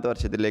രണ്ടാമത്തെ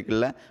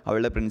വർഷത്തിലേക്കുള്ള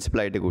അവളുടെ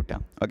പ്രിൻസിപ്പളായിട്ട് കൂട്ടുക.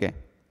 ഓക്കെ,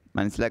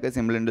 മനസ്സിലാക്കുക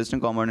സിമ്പിൾ ഇൻട്രസ്റ്റും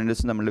കോമ്പൗണ്ട്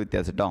ഇൻട്രസ്റ്റും തമ്മിലുള്ള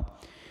വ്യത്യാസം കേട്ടോ.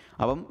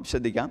 അപ്പം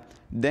ശ്രദ്ധിക്കാം.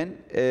 Then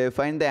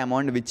find the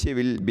amount which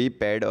will be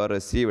paid or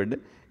received,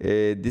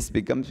 this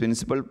becomes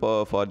principal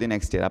for the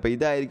next year. അപ്പോൾ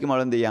ഇതായിരിക്കും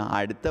അവൾ എന്ത് ചെയ്യുക,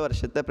 അടുത്ത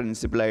വർഷത്തെ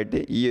പ്രിൻസിപ്പളായിട്ട്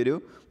ഈ ഒരു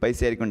പൈസ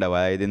ആയിരിക്കും ഉണ്ടാവുക.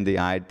 അതായത് എന്ത്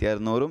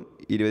 1,600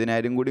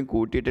 20,000 കൂടി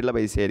കൂട്ടിയിട്ടുള്ള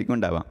പൈസ ആയിരിക്കും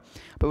ഉണ്ടാവുക.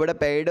 അപ്പോൾ ഇവിടെ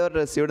പെയ്ഡ് ഓർ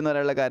റിസീവ്ഡ് എന്ന്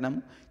പറയാനുള്ള കാരണം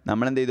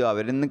നമ്മളെന്ത് ചെയ്തു,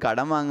 അവരിൽ നിന്ന്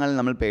കടം വാങ്ങാൻ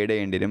നമ്മൾ പെയ്ഡ്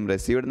ചെയ്യേണ്ടി വരും.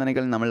 റിസീവ്ഡ്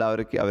എന്നതിനേക്കാൾ നമ്മൾ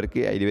അവർക്ക്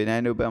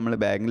 20,000 രൂപ നമ്മൾ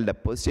ബാങ്കിൽ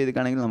ഡെപ്പോസിറ്റ്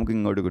ചെയ്തിട്ടാണെങ്കിൽ നമുക്ക്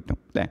ഇങ്ങോട്ട് കിട്ടും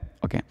അല്ലേ.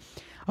 ഓക്കെ,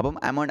 അപ്പം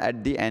amount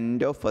at the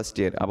end of first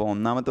year. അപ്പോൾ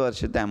ഒന്നാമത്തെ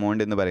വർഷത്തെ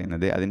എമൗണ്ട് എന്ന്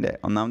പറയുന്നത്, അതിൻ്റെ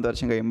ഒന്നാമത്തെ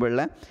വർഷം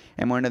കഴിയുമ്പോഴുള്ള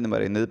എമൗണ്ട് എന്ന്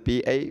പറയുന്നത്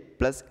PI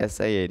 +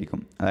 SI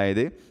ആയിരിക്കും.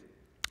 അതായത്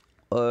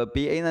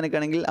PI എന്ന്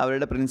പറഞ്ഞിട്ടാണെങ്കിൽ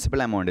അവരുടെ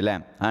പ്രിൻസിപ്പൽ എമൗണ്ട് അല്ലേ,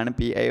 ആണ്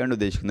PI കൊണ്ട്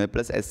ഉദ്ദേശിക്കുന്നത്.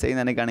 പ്ലസ് SI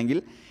എന്ന് പറഞ്ഞിട്ടാണെങ്കിൽ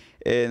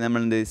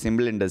നമ്മളെന്ത്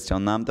സിമ്പിൾ ഇൻട്രസ്റ്റ്,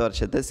 ഒന്നാമത്തെ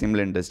വർഷത്തെ സിമ്പിൾ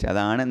ഇൻട്രസ്റ്റ്,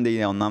 അതാണ് എന്ത്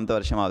ചെയ്യുക ഒന്നാമത്തെ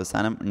വർഷം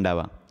അവസാനം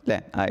ഉണ്ടാവുക അല്ലേ.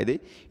 അതായത്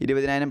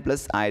 20,000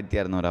 +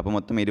 1,600, അപ്പോൾ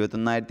മൊത്തം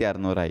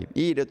 21,600 ആയി.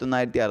 ഈ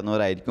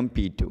 21,600 ആയിരിക്കും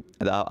P2,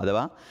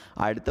 അഥവാ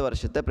അടുത്ത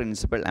വർഷത്തെ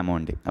പ്രിൻസിപ്പൽ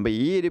എമൗണ്ട്. അപ്പോൾ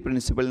ഈ ഒരു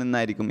പ്രിൻസിപ്പൽ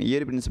നിന്നായിരിക്കും, ഈ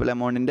ഒരു പ്രിൻസിപ്പൽ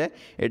എമൗണ്ടിൻ്റെ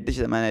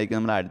 8% ആയിരിക്കും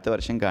നമ്മൾ അടുത്ത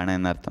വർഷം കാണുക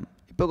എന്നർത്ഥം.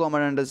 ഇപ്പോൾ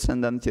കോമ്പൗണ്ട് ഇൻട്രസ്റ്റ്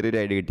എന്താണെന്ന് ചെറിയൊരു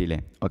ഐഡിയ കിട്ടിയില്ലേ.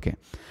 ഓക്കെ,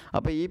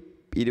 അപ്പോൾ ഈ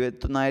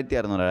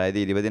 21,600, അതായത്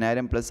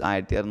 20,000 +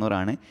 1,600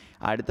 ആണ്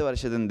അടുത്ത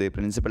വർഷത്തെ എന്ത്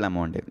പ്രിൻസിപ്പൽ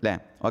എമൗണ്ട് അല്ലേ.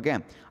 ഓക്കെ,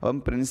 അപ്പം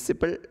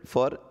പ്രിൻസിപ്പൽ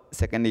ഫോർ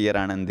സെക്കൻഡ് ഇയർ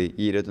ആണ് എന്ത്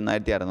ഈ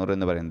 21,600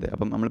 എന്ന് പറയുന്നത്.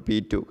 അപ്പം നമ്മൾ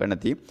P2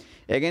 കണ്ടെത്തി.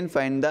 Again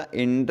find the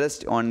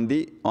interest on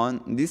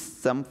this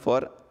some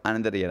for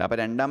another year. അപ്പോൾ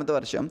രണ്ടാമത്തെ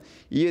വർഷം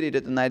ഈ ഒരു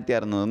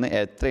 21,600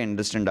 എത്ര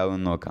ഇൻട്രസ്റ്റ് ഉണ്ടാവും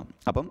എന്ന് നോക്കാം.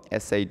 അപ്പം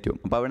SI2.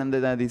 അപ്പോൾ അവിടെ എന്താ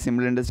മതി,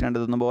 സിമ്പിൾ ഇൻട്രസ്റ്റ്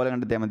കണ്ടെത്തുന്ന പോലെ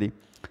കണ്ടെത്തിയാൽ മതി.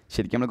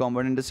 ശരിക്കും നമ്മൾ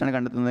കോമ്പൗണ്ട് ഇൻട്രസ്റ്റ് ആണ്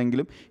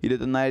കണ്ടെത്തുന്നതെങ്കിലും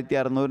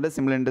 21,600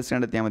 സിമ്പിൾ ഇൻട്രസ്റ്റ്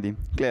കണ്ടെത്തിയാൽ മതി.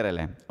 ക്ലിയർ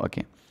അല്ലേ.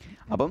 ഓക്കെ,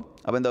 അപ്പം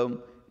എന്താവും,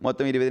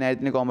 മൊത്തം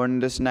 20,000 കോമ്പൗണ്ട്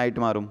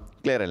ഇൻട്രസ്റ്റിനായിട്ട് മാറും.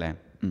 ക്ലിയർ അല്ലേ.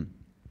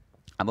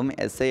 അപ്പം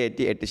SI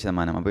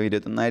 8%. അപ്പോൾ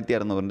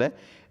 21,600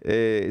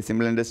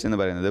 സിമ്പിൾ ഇൻട്രസ്റ്റ് എന്ന്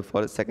പറയുന്നത്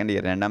ഫോർ സെക്കൻഡ്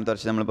ഇയർ, രണ്ടാമത്തെ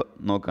വർഷം നമ്മൾ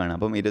നോക്കുകയാണ്.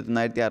 അപ്പം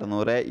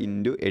 21,600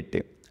 × 8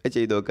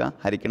 ചെയ്ത് നോക്കുക,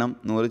 ഹരിക്കണം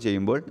 100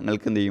 ചെയ്യുമ്പോൾ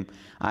നിങ്ങൾക്ക് എന്ത് ചെയ്യും,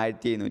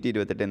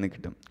 1,728 എന്ന്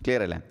കിട്ടും.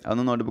 ക്ലിയർ അല്ലേ.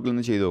 അതൊന്ന് നോട്ട്ബുക്കിൽ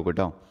ഒന്ന് ചെയ്ത് നോക്കൂ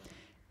കേട്ടോ.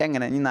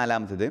 എങ്ങനെ, ഇനി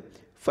നാലാമത്തത്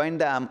find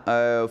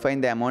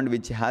the amount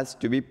which has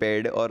to be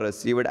paid or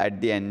received at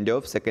the end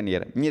of second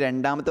year. ഇനി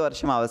രണ്ടാമത്തെ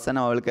വർഷം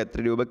അവസാനം അവൾക്ക് എത്ര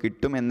രൂപ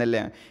കിട്ടും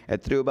എന്നല്ലേ,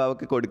 എത്ര രൂപ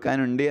അവൾക്ക്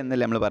കൊടുക്കാനുണ്ട്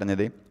എന്നല്ലേ നമ്മൾ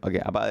പറഞ്ഞത്. ഓക്കെ,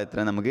 അപ്പോൾ അത് എത്ര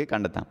നമുക്ക്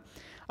കണ്ടെത്താം.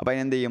 അപ്പോൾ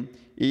അതിനെന്ത് ചെയ്യും,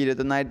 ഈ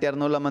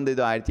 21,600 നമ്മൾ എന്ത്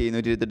ചെയ്തു,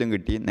 1,728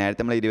 കിട്ടി.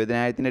 നേരത്തെ നമ്മൾ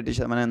 20,000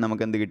 8%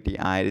 നമുക്ക് എന്ത് കിട്ടി,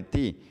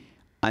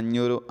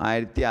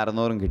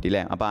 1,600 കിട്ടി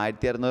അല്ലേ. അപ്പോൾ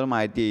 1,600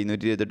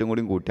 1,728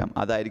 കൂടി കൂട്ടാം.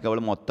 അതായിരിക്കും അവൾ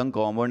മൊത്തം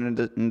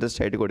കോമ്പൗണ്ട്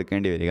ഇൻട്രസ്റ്റ് ആയിട്ട്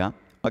കൊടുക്കേണ്ടി വരിക.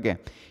 ഓക്കെ,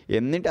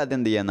 എന്നിട്ട്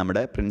അതെന്ത് ചെയ്യാം,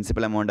 നമ്മുടെ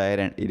പ്രിൻസിപ്പൽ എമൗണ്ട് ആയ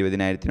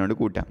 20,000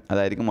 കൂട്ടാം.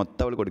 അതായിരിക്കും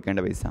മൊത്തം അവൾ കൊടുക്കേണ്ട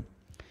പൈസ.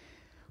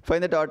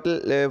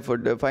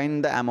 Fine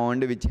the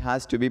amount which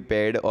has to be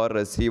paid or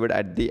received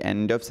at the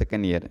end of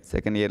second year.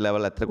 Second ഇയറിൽ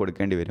അവൾ എത്ര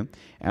കൊടുക്കേണ്ടി വരും,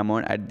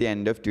 amount at the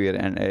end of 2 year,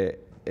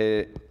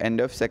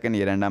 end of second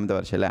year രണ്ടാമത്തെ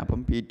വർഷം അല്ലേ. അപ്പം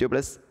P2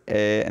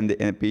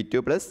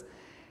 +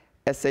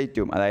 SI2,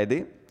 അതായത്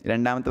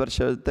രണ്ടാമത്തെ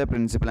വർഷത്തെ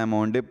പ്രിൻസിപ്പൽ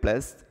എമൗണ്ട്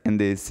പ്ലസ്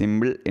എന്ത്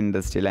സിമ്പിൾ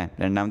ഇൻട്രസ്റ്റ് അല്ലേ,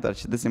 രണ്ടാമത്തെ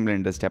വർഷത്തെ സിമ്പിൾ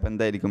ഇൻട്രസ്റ്റ്. അപ്പോൾ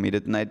എന്തായിരിക്കും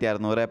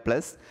 21,600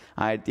 +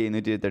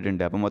 1,728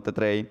 ഉണ്ട്. അപ്പോൾ മൊത്തം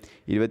എത്രയായി,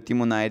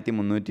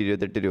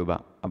 23,328 രൂപ.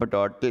 അപ്പോൾ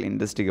ടോട്ടൽ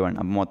ഇൻട്രസ്റ്റ് ഗവൺ.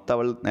 അപ്പോൾ മൊത്തം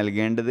അവൾ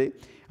നൽകേണ്ടത്,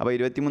 അപ്പോൾ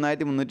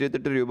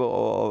 23,328 രൂപ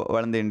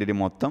അവൾ എന്ത് ചെയ്യേണ്ടി വരും,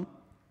 മൊത്തം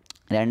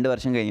 2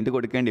 വർഷം കഴിഞ്ഞിട്ട്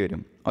കൊടുക്കേണ്ടി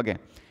വരും. ഓക്കെ,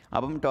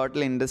 അപ്പം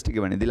ടോട്ടൽ ഇൻട്രസ്റ്റ്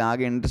ഗവൺ.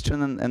 ഇതിലാകെ ഇൻട്രസ്റ്റ്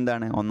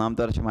എന്താണ്,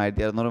 ഒന്നാമത്തെ വർഷം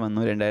 1,600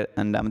 വന്നു,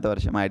 രണ്ടാമത്തെ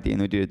വർഷം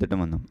 1,728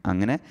 വന്നു.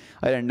 അങ്ങനെ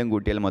അത് രണ്ടും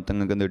കൂട്ടിയാൽ മൊത്തം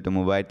നിങ്ങൾക്ക് എന്ത് കിട്ടും,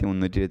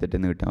 3,328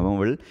 എന്ന് കിട്ടും. അപ്പോൾ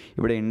അവൾ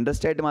ഇവിടെ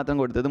ഇൻട്രസ്റ്റ് ആയിട്ട് മാത്രം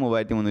കൊടുത്തത്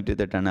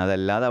 3,328 ആണ്.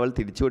 അതല്ലാതെ അവൾ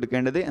തിരിച്ചു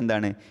കൊടുക്കേണ്ടത്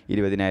എന്താണ്,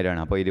 20,000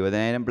 ആണ്. അപ്പോൾ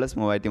 20,000 +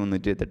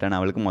 3,328 ആണ്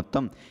അവൾക്ക്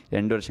മൊത്തം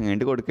 2 വർഷം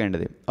കഴിഞ്ഞിട്ട്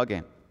കൊടുക്കേണ്ടത്. ഓക്കെ,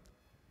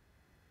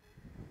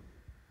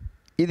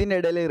 ഇതിൻ്റെ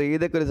ഇടയിൽ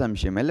റീതൊക്കെ ഒരു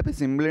സംശയം, അല്ല ഇപ്പോൾ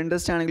സിമ്പിൾ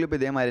ഇൻട്രസ്റ്റ് ആണെങ്കിലും ഇപ്പോൾ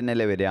ഇതേമാതിരി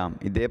തന്നെയല്ലേ വരാം,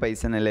 ഇതേ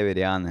പൈസ തന്നെയല്ലേ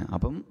വരികയെന്ന്.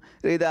 അപ്പം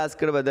Reeth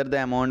asked whether the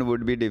amount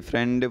would be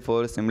different four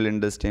simple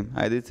interest.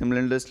 അതായത് സിമ്പിൾ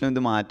ഇൻട്രസ്റ്റിലും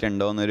ഇത്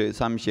മാറ്റമുണ്ടോ എന്നൊരു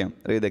സംശയം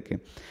റീതൊക്കെ.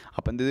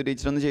 അപ്പം എന്ത് ചെയ്തു,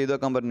 ടീച്ചർ ഒന്ന് ചെയ്തു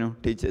നോക്കാൻ പറഞ്ഞു.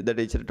 The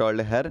teacher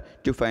told her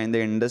to find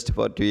the interest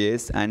four 2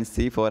 years and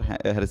see for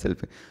her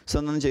self. So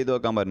ഒന്നൊന്ന് ചെയ്തു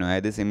നോക്കാൻ പറഞ്ഞു.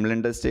 അതായത് സിമ്പിൾ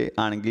ഇൻട്രസ്റ്റ്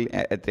ആണെങ്കിൽ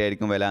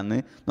എത്രയായിരിക്കും വില എന്ന്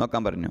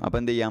നോക്കാൻ പറഞ്ഞു. അപ്പോൾ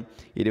എന്ത് ചെയ്യാം,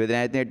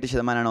 20,000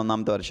 8%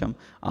 ഒന്നാമത്തെ വർഷം.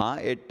 ആ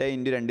 8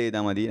 × 2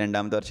 ചെയ്താൽ മതി,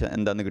 രണ്ടാമത്തെ വർഷം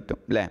എന്താണെന്ന് കിട്ടും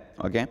അല്ലേ.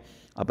 ഓക്കെ,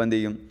 അപ്പോൾ എന്ത്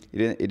ചെയ്യും,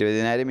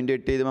 20,000 ×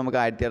 8 ചെയ്തുമ്പോൾ നമുക്ക്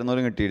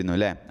 1600 കിട്ടിയിരുന്നു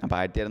അല്ലേ. അപ്പോൾ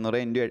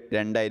 1600 ×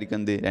 2 ആയിരിക്കും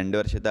എന്ത്, 2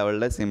 വർഷത്തെ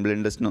അവളുടെ സിമ്പിൾ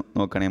ഇൻട്രസ്റ്റ്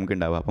നോക്കുകയാണെങ്കിൽ നമുക്ക്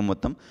ഉണ്ടാവുക. അപ്പോൾ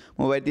മൊത്തം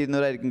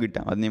 3200 ആയിരിക്കും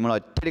കിട്ടുക. അത് നമ്മൾ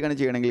ഒറ്റയ്ക്കാണ്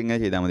ചെയ്യണമെങ്കിൽ ഇങ്ങനെ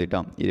ചെയ്താൽ മതി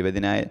കേട്ടോ.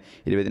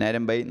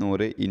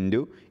 20,000/100 ×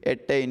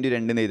 8 ×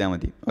 2 ചെയ്താൽ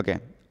മതി. ഓക്കെ,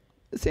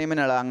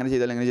 സെയിമിനാണ്. അങ്ങനെ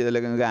ചെയ്താലും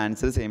നിങ്ങൾക്ക്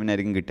ആൻസർ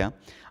സെയിമിനായിരിക്കും കിട്ടുക.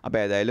 അപ്പോൾ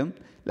ഏതായാലും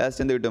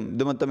ലാസ്റ്റ് എന്ത് കിട്ടും,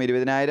 ഇത് മൊത്തം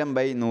 20,000/100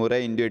 ×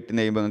 8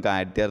 ചെയ്യുമ്പോൾ നിങ്ങൾക്ക്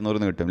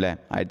 1600 കിട്ടും അല്ലേ.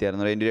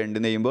 1600 ×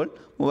 2 ചെയ്യുമ്പോൾ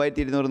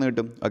 3200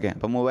 കിട്ടും. ഓക്കെ,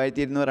 അപ്പോൾ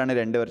 3200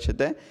 2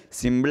 വർഷത്തെ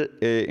സിമ്പിൾ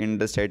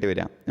ഇൻട്രസ്റ്റ് ആയിട്ട്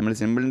വരിക. നമ്മൾ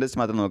സിമ്പിൾ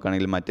ഇൻട്രസ്റ്റ് മാത്രം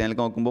നോക്കുകയാണെങ്കിൽ മറ്റേ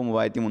നിലക്ക് നോക്കുമ്പോൾ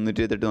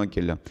 3328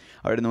 നോക്കിയല്ലോ,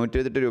 അവിടെ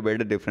 128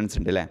 രൂപയുടെ ഡിഫറൻസ്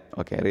ഉണ്ട് അല്ലേ.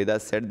 Okay, റീദ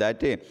said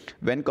that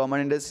when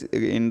common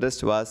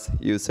interest was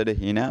used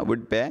Heena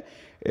would pay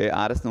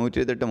RS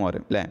 128 more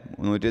അല്ലേ.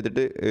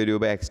 128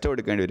 രൂപ എക്സ്ട്രാ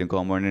കൊടുക്കേണ്ടി വരും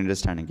കോമ്പൗണ്ട്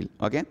ഇൻട്രസ്റ്റ് ആണെങ്കിൽ.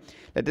 Okay,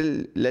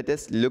 let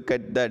us look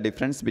at the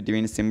difference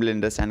between simple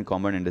interest and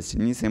compound interest.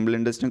 ഇനി സിമ്പിൾ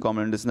ഇൻട്രസ്റ്റും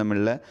കോമ്പൗണ്ട് ഇൻട്രസ്റ്റും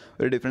തമ്മിലുള്ള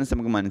ഒരു difference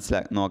നമുക്ക്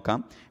നോക്കാം.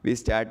 We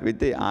start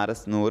with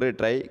RS 100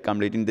 try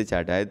completing the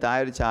chart. അതായത് ആ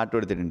ഒരു ചാർട്ട്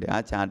കൊടുത്തിട്ടുണ്ട്. ആ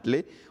ചാർട്ടിൽ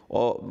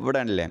ഇവിടെ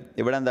ആണല്ലേ,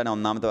 ഇവിടെ എന്താണ്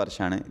ഒന്നാമത്തെ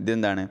വർഷമാണ്.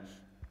 ഇതെന്താണ്,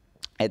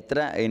 എത്ര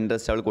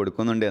ഇൻട്രസ്റ്റ് അവൾ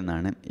കൊടുക്കുന്നുണ്ട്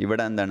എന്നാണ്.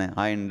 ഇവിടെ എന്താണ്,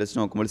 ആ ഇൻട്രസ്റ്റ്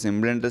നോക്കുമ്പോൾ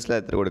സിമ്പിൾ ഇൻട്രസ്റ്റിൽ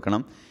എത്ര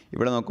കൊടുക്കണം,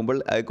 ഇവിടെ നോക്കുമ്പോൾ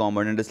അത്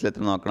കോമ്പൗണ്ട് ഇൻട്രസ്റ്റിൽ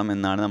എത്ര നോക്കണം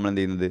എന്നാണ് നമ്മൾ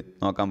എന്ത് ചെയ്യുന്നത്,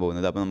 നോക്കാൻ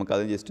പോകുന്നത്. അപ്പോൾ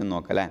നമുക്കത് ജസ്റ്റ് ഒന്ന്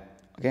നോക്കാം അല്ലേ.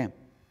 ഓക്കെ,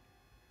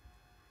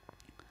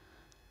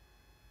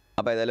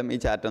 അപ്പോൾ ഏതായാലും ഈ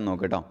ചാർട്ട് ഒന്ന്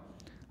നോക്കാം കേട്ടോ.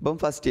 അപ്പം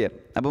ഫസ്റ്റ് ഇയർ,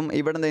 അപ്പം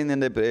ഇവിടെ എന്ത്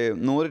ചെയ്യുന്നുണ്ട്,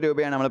 100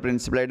 രൂപയാണ് നമ്മൾ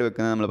പ്രിൻസിപ്പലായിട്ട്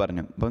വെക്കുന്നത് നമ്മൾ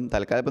പറഞ്ഞു. അപ്പം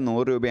തൽക്കാലം ഇപ്പോൾ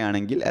 100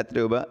 രൂപയാണെങ്കിൽ എത്ര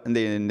രൂപ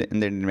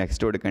എന്ത്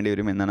എക്സ്ട്രാ കൊടുക്കേണ്ടി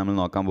വരും എന്നാണ് നമ്മൾ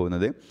നോക്കാൻ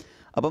പോകുന്നത്.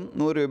 അപ്പം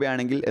 100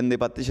 രൂപയാണെങ്കിൽ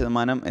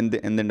 10%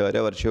 എന്തുണ്ട്,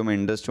 ഓരോ വർഷവും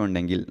ഇൻട്രസ്റ്റ്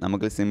ഉണ്ടെങ്കിൽ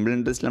നമുക്ക് സിമ്പിൾ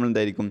ഇൻട്രസ്റ്റ് നമ്മൾ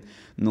എന്തായിരിക്കും,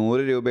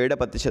 100 രൂപയുടെ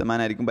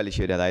 10% ആയിരിക്കും പലിശ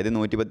വരിക. അതായത്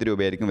 110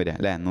 രൂപയായിരിക്കും വരിക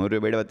അല്ലേ. 100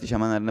 രൂപയുടെ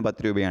 10% എന്ന് പറഞ്ഞാൽ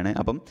 10 രൂപയാണ്.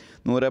 അപ്പം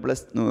 100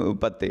 +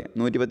 10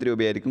 110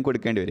 രൂപയായിരിക്കും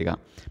കൊടുക്കേണ്ടി വരിക.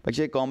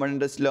 പക്ഷേ കോമ്പൗണ്ട്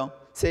ഇൻട്രസ്റ്റിലോ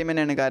സെയിം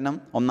തന്നെയാണ്. കാരണം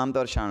ഒന്നാമത്തെ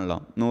വർഷമാണല്ലോ.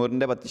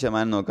 100ൻ്റെ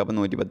 10% നോക്കുക, അപ്പോൾ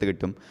 110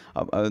 കിട്ടും.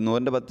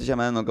 100ൻ്റെ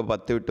 10% നോക്കുക,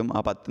 10 കിട്ടും. ആ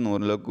 10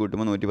 100ലേക്ക്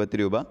കൂട്ടുമ്പോൾ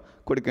 110 രൂപ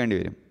കൊടുക്കേണ്ടി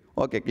വരും.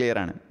 ഓക്കെ, ക്ലിയർ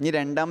ആണ്. ഇനി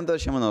രണ്ടാമത്തെ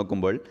വർഷം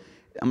നോക്കുമ്പോൾ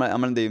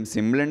നമ്മൾ എന്ത് ചെയ്യും,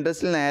 സിമ്പിൾ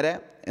ഇൻട്രസ്റ്റിൽ നേരെ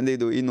എന്ത്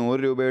ചെയ്തു, ഈ 100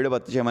 രൂപയുടെ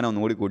 10%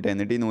 ഒന്നുകൂടി കൂട്ടുക,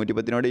 എന്നിട്ട് ഈ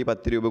 110നോട് ഈ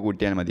 10 രൂപ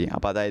കൂട്ടിയാൽ മതി.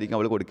 അപ്പോൾ അതായിരിക്കും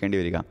അവൾ കൊടുക്കേണ്ടി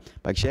വരിക.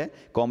 പക്ഷേ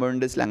കോമ്പൗണ്ട്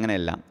ഇൻട്രസ്റ്റിൽ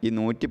അങ്ങനെയല്ല. ഈ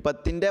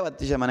 110ൻ്റെ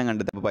 10%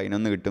 കണ്ടെത്തുമ്പോൾ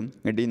 11 കിട്ടും.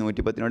 എന്നിട്ട് ഈ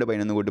 110നോട്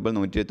 11 കൂട്ടുമ്പോൾ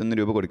 121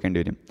 രൂപ കൊടുക്കേണ്ടി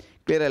വരും.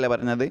 ക്ലിയർ അല്ലേ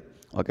പറഞ്ഞത്?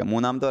 ഓക്കെ,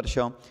 മൂന്നാമത്തെ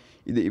വർഷം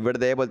ഇവിടെ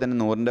ഇതേപോലെ തന്നെ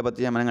 100ൻ്റെ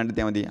 10%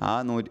 കണ്ടെത്തിയാൽ മതി. ആ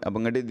അപ്പം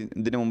ഇങ്ങോട്ട്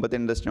ഇതിന് മുമ്പത്തെ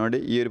ഇൻട്രസ്റ്റിനോട്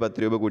ഈ ഒരു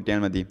 10 രൂപ കൂട്ടിയാൽ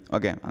മതി.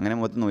 ഓക്കെ, അങ്ങനെ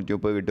മൊത്തം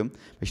 130 കിട്ടും.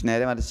 പക്ഷേ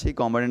നേരെ മറിച്ച്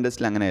കോമ്പൗണ്ട്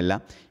ഇൻട്രസ്റ്റിൽ അങ്ങനെയല്ല.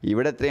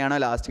 ഇവിടെ എത്രയാണോ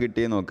ലാസ്റ്റ്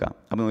കിട്ടിയത് നോക്കുക.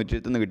 അപ്പോൾ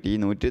 121 കിട്ടി. ഈ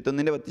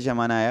 121ൻ്റെ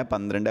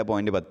 10%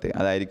 12.10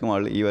 അതായിരിക്കും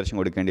അവൾ ഈ വർഷം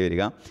കൊടുക്കേണ്ടി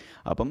വരിക.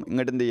 അപ്പം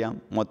ഇങ്ങോട്ട് എന്ത് ചെയ്യാം,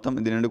 മൊത്തം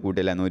ഇതിനോട്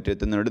കൂട്ടില്ല.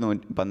 121നോട്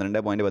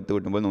 12.10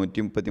 കൂട്ടുമ്പോൾ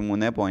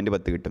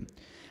 133.10 കിട്ടും.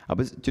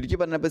 അപ്പോൾ ചുരുക്കി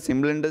പറഞ്ഞപ്പോൾ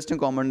സിമ്പിൾ ഇൻട്രസ്റ്റും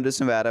കോമ്പൗണ്ട്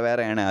ഇൻട്രസ്റ്റും വേറെ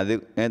വേറെയാണ്. അത്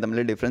തമ്മിൽ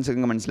ഡിഫറൻസ്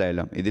ഒക്കെ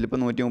മനസ്സിലായല്ലോ. ഇതിലിപ്പോൾ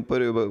 130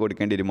 രൂപ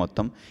കൊടുക്കേണ്ടി വരും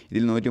മൊത്തം.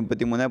 ഇതിൽ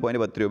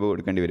 133.10 രൂപ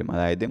കൊടുക്കേണ്ടി വരും.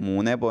 അതായത്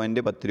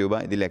 3.10 രൂപ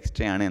ഇതിൽ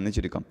എക്സ്ട്രാ ആണ് എന്ന്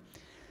ചുരുക്കം.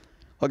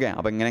 ഓക്കെ,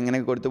 അപ്പോൾ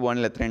ഇങ്ങനെ കൊടുത്ത്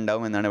പോകണമെങ്കിൽ എത്ര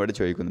ഉണ്ടാവും എന്നാണ് ഇവിടെ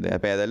ചോദിക്കുന്നത്.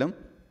 അപ്പോൾ ഏതായാലും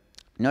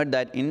നോട്ട്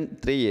ദാറ്റ് ഇൻ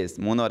 3 years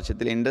 3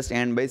 വർഷത്തിൽ interest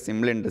earn by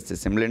simple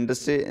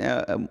interest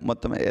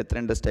മൊത്തം എത്ര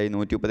ഇൻട്രസ്റ്റ് ആയി,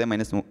 130 -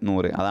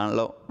 100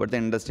 അതാണല്ലോ ഇവിടുത്തെ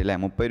ഇൻട്രസ്റ്റ് അല്ലേ.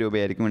 30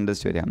 രൂപയായിരിക്കും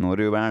ഇൻട്രസ്റ്റ് വരിക.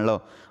 100 രൂപയാണല്ലോ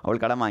അവൾ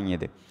കടം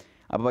വാങ്ങിയത്.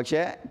 അപ്പോൾ പക്ഷേ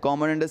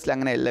കോമ്പൗണ്ട് ഇൻട്രസ്റ്റിൽ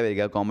അങ്ങനെ അല്ല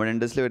വരിക. കോമ്പൗണ്ട്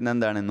ഇൻട്രസ്റ്റിൽ വരുന്നത്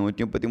എന്താണ്,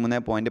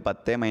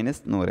 133.10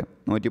 - 100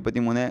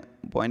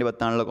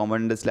 133.10 ആണല്ലോ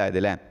കോമ്പൗണ്ട് ഇൻട്രസ്റ്റിലായത്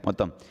അല്ലേ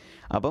മൊത്തം.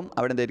 അപ്പം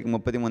അവിടെ എന്തായിരിക്കും,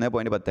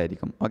 33.10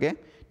 ആയിരിക്കും. Okay,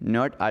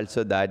 not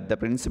also that the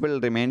principal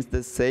remains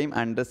the same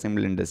under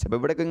simple interest. അപ്പോൾ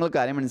ഇവിടെയൊക്കെ നിങ്ങൾ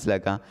കാര്യം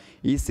മനസ്സിലാക്കുക.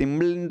 ഈ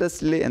സിമ്പിൾ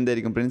ഇൻട്രസ്റ്റിൽ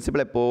എന്തായിരിക്കും,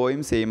 പ്രിൻസിപ്പൽ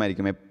എപ്പോഴും സെയിം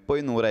ആയിരിക്കും,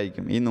 എപ്പോഴും 100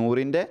 ആയിരിക്കും. ഈ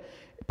 100ൻ്റെ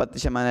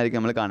 10% ആയിരിക്കും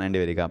നമ്മൾ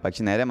കാണേണ്ടി വരിക.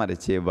 പക്ഷേ നേരെ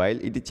മറിച്ച് while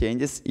it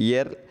changes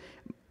year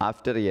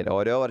after year,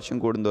 ഓരോ വർഷം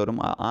കൂടുന്തോറും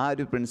ആ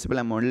ഒരു പ്രിൻസിപ്പൽ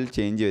എമൗണ്ടിൽ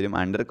ചേഞ്ച് വരും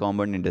അണ്ടർ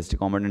കോമ്പൗണ്ട്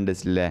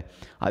ഇൻട്രസ്റ്റിലെ.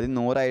 അത്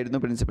 100 ആയിരുന്നു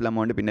പ്രിൻസിപ്പൽ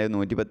എമൗണ്ട്, പിന്നെ അത്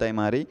 110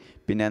 മാറി,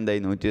 പിന്നെ എന്തായി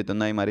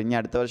 121 മാറി. ഇനി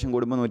അടുത്ത വർഷം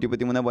കൂടുമ്പോൾ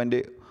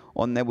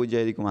 133.10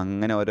 ആയിരിക്കും.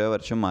 അങ്ങനെ ഓരോ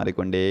വർഷം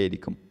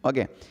മാറിക്കൊണ്ടേയിരിക്കും.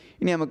 ഓക്കെ,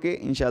 ഇനി നമുക്ക്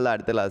ഇൻഷാല്ലാ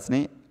അടുത്ത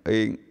ക്ലാസ്സിന്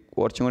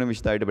കുറച്ചും കൂടി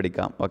വിശദമായിട്ട്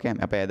പഠിക്കാം. ഓക്കെ,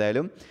 അപ്പോൾ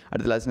ഏതായാലും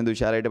അടുത്ത ക്ലാസ്സിന് ഇത്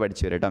ഉഷാറായിട്ട്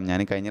പഠിച്ചു വരും കേട്ടോ. ഞാൻ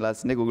കഴിഞ്ഞ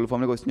ക്ലാസ്സിൻ്റെ ഗൂഗിൾ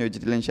ഫോമിൽ ക്വസ്റ്റ്യൻ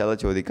ചോദിച്ചിട്ടില്ല, ഇൻഷാല്ലാ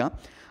ചോദിക്കാം.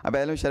 അപ്പോൾ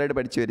ഏതായാലും ഉഷാറായിട്ട്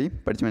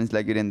പഠിച്ച്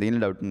മനസ്സിലാക്കിയിട്ട്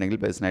എന്തെങ്കിലും ഡൗട്ട് ഉണ്ടെങ്കിൽ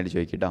പേഴ്സണലായിട്ട്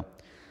ചോദിക്കാം കേട്ടോ.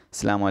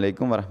 അസ്സലാമു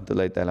അലൈക്കും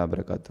വറഹ്മത്തുള്ളാഹി തആല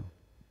വബറകാതുഹു.